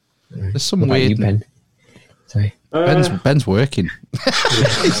 Right. There's some what weird... About you, Ben? Sorry. Ben's working.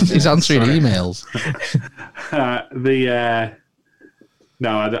 He's answering emails.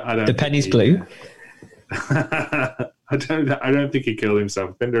 No, I don't. The penny's blue. I don't think he killed himself.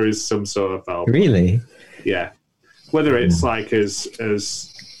 I think there is some sort of foul. Really? Yeah. Whether it's like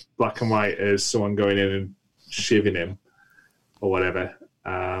as black and white as someone going in and shivving him or whatever.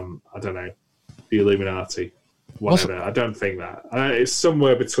 I don't know. The Illuminati. Whatever. I don't think that. It's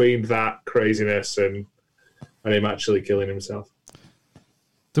somewhere between that craziness and him actually killing himself.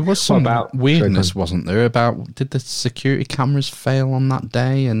 There was some weirdness, wasn't there, about did the security cameras fail on that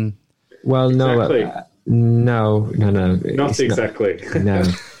day? And well, no, exactly. No. Not exactly. No.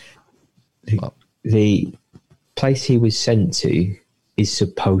 The place he was sent to is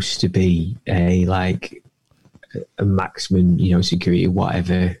supposed to be a maximum, security,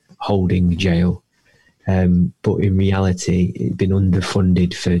 whatever, holding jail. But in reality, it'd been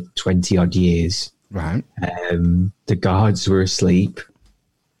underfunded for 20 odd years. Right. The guards were asleep.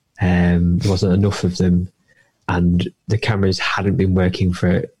 There wasn't enough of them, and the cameras hadn't been working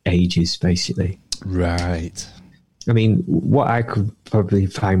for ages, basically. Right. I mean, what I could probably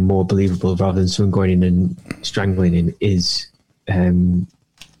find more believable rather than someone going in and strangling him is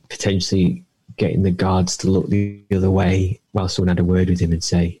potentially getting the guards to look the other way while someone had a word with him and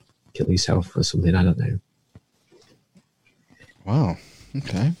say, kill yourself or something. I don't know. Wow.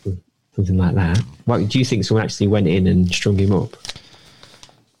 Okay. Something like that. What, do you think someone actually went in and strung him up?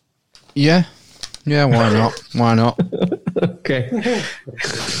 Yeah. Yeah, why not? Why not? Okay.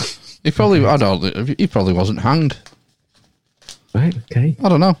 He probably wasn't hanged. Right, okay. I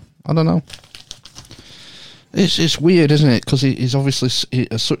don't know. It's weird, isn't it? Because he's obviously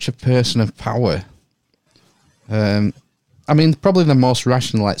such a person of power. I mean, probably the most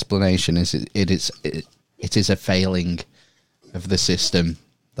rational explanation is it is a failing of the system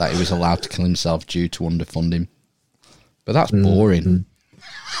that he was allowed to kill himself due to underfunding. But that's boring.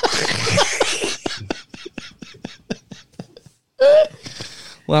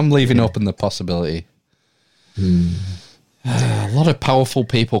 Well, I'm leaving open the possibility. A lot of powerful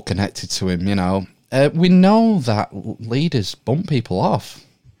people connected to him, we know that leaders bump people off.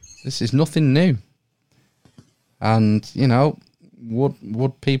 This is nothing new. And, you know,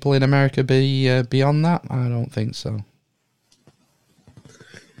 would people in America be beyond that? I don't think so.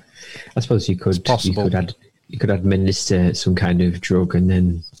 I suppose you could administer some kind of drug and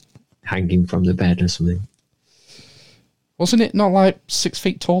then hang him from the bed or something. Wasn't it not like 6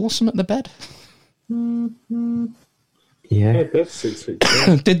 feet tall or something, the bed? Yeah. That's 6 feet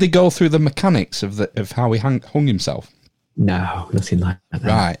tall. Did they go through the mechanics of how he hung himself? No, nothing like that.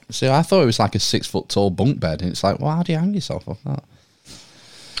 Right. So I thought it was like a 6 foot tall bunk bed, and it's like, well, how do you hang yourself off that?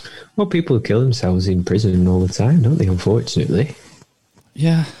 Well, people kill themselves in prison all the time, don't they, unfortunately?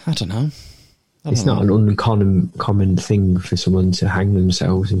 Yeah, I don't know. It's not an uncommon thing for someone to hang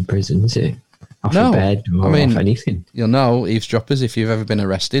themselves in prison, is it? Off a bed or off anything. You'll know, eavesdroppers, if you've ever been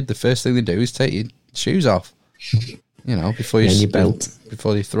arrested, the first thing they do is take your shoes off. You know, before your belt.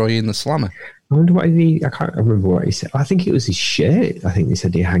 Before they throw you in the slammer. I wonder what I can't remember what he said. I think it was his shirt. I think they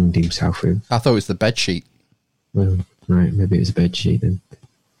said he hanged himself with. I thought it was the bed sheet. Well, right, maybe it was a bed sheet then.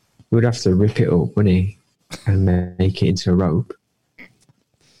 He would have to rip it up, wouldn't he? And make it into a rope.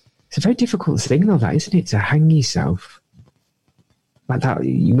 It's a very difficult thing, though, that, isn't it? To hang yourself. Like that,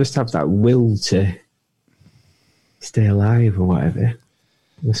 you must have that will to stay alive or whatever. It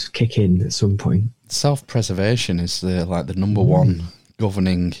must kick in at some point. Self-preservation is the number one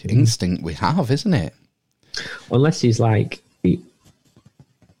governing instinct we have, isn't it? Unless he's like, if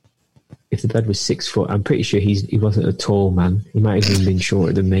the bed was 6 foot, I'm pretty sure he wasn't a tall man. He might have even been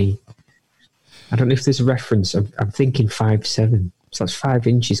shorter than me. I don't know if there's a reference. I'm thinking 5'7". So that's 5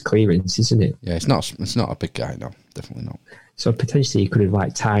 inches clearance, isn't it? Yeah, it's not a big guy, no, definitely not. So potentially he could have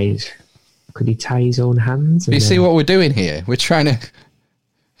could he tie his own hands? But you see what we're doing here? We're trying to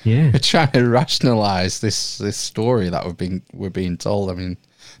rationalise this story that we're being told. I mean,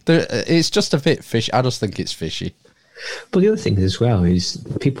 it's just a bit fishy. I just think it's fishy. But the other thing as well is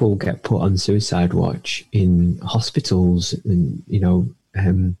people get put on suicide watch in hospitals and, you know,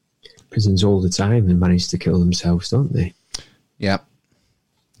 prisons all the time and manage to kill themselves, don't they? Yeah.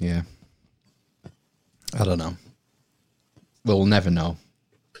 Yeah. I don't know. We'll never know.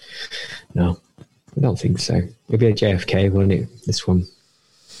 No, I don't think so. Maybe a JFK, won't it? This one.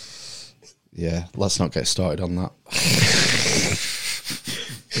 Yeah, let's not get started on that.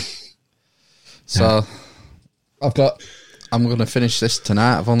 So, I'm going to finish this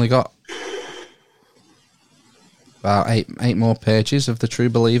tonight. I've only got about eight more pages of The True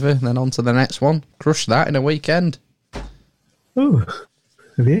Believer, and then on to the next one. Crush that in a weekend. Oh,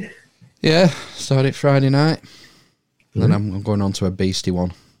 have you? Yeah, started Friday night. And then I'm going on to a beastie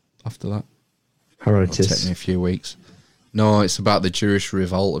one after that. Herodotus. It'll take me a few weeks. No, it's about the Jewish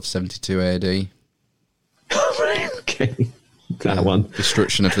revolt of 72 AD. Okay. That one.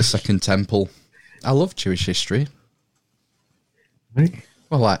 Destruction of the Second Temple. I love Jewish history. Right.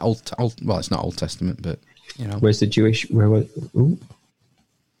 Well, like well, it's not Old Testament, but, you know. Where's the Jewish... Well, you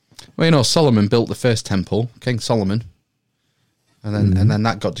know, Solomon built the first temple, King Solomon. And then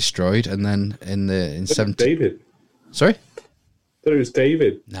that got destroyed, and then in 70... David. Sorry? I thought it was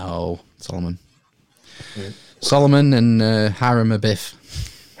David. No, Solomon. Yeah. Solomon and Hiram Abiff.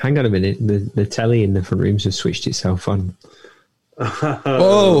 Hang on a minute. The telly in the front rooms has switched itself on.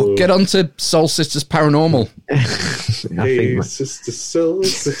 Whoa, get on to Soul Sisters Paranormal. I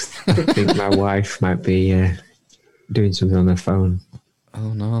think my wife might be doing something on her phone.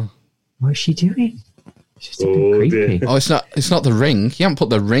 Oh, no. What is she doing? She's just a bit creepy. Dear. Oh, it's not the Ring. You haven't put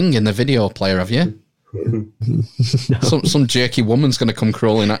the Ring in the video player, have you? No. Some jerky woman's going to come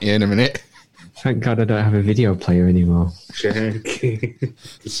crawling at you in a minute. Thank God I don't have a video player anymore. Jerky.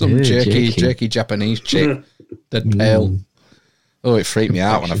 Some jerky Japanese chick. Dead pale. Oh, it freaked me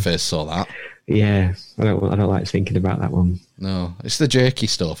out when I first saw that. Yeah, I don't like thinking about that one. No, it's the jerky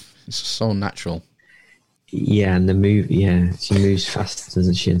stuff. It's so natural. Yeah, and she moves fast,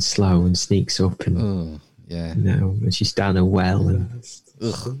 doesn't she, and slow, and sneaks up, and and she's down a well, and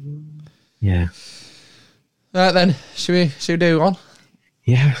yeah. Right then, should we do one?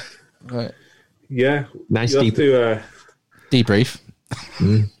 Yeah. Right. Yeah. Nice debrief.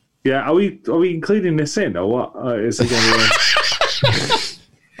 Yeah. Are we including this in, or what? Is it going to be?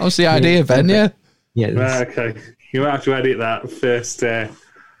 What's the idea, Ben? Yeah. Yeah. Okay. You might have to edit that first.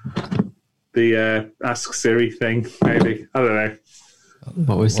 The Ask Siri thing, maybe. I don't know.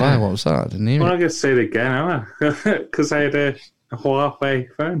 What was that? What was that? I didn't hear Well, it. I'm going to say it again, am I? Because I had a Huawei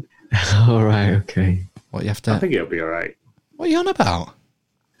phone. All right. Okay. What you have to? I think it'll be all right. What are you on about?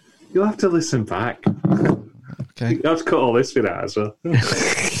 You'll have to listen back. Okay. You'll have to cut all this bit out as well.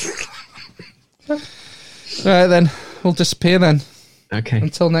 Right then, we'll disappear then. Okay.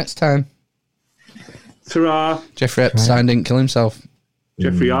 Until next time. Ta-ra! Jeffrey Epstein didn't kill himself.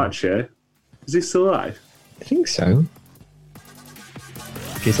 Jeffrey Archer. Is he still alive? I think so.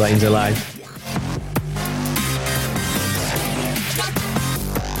 Ghislaine's alive.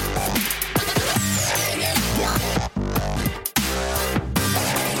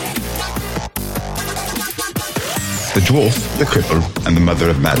 The dwarf, the cripple, and the mother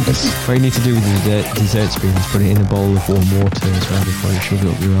of madness. What you need to do with the dessert spoon is put it in a bowl of warm water as well before you shove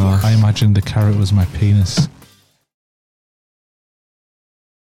it up your arse. I imagined the carrot was my penis.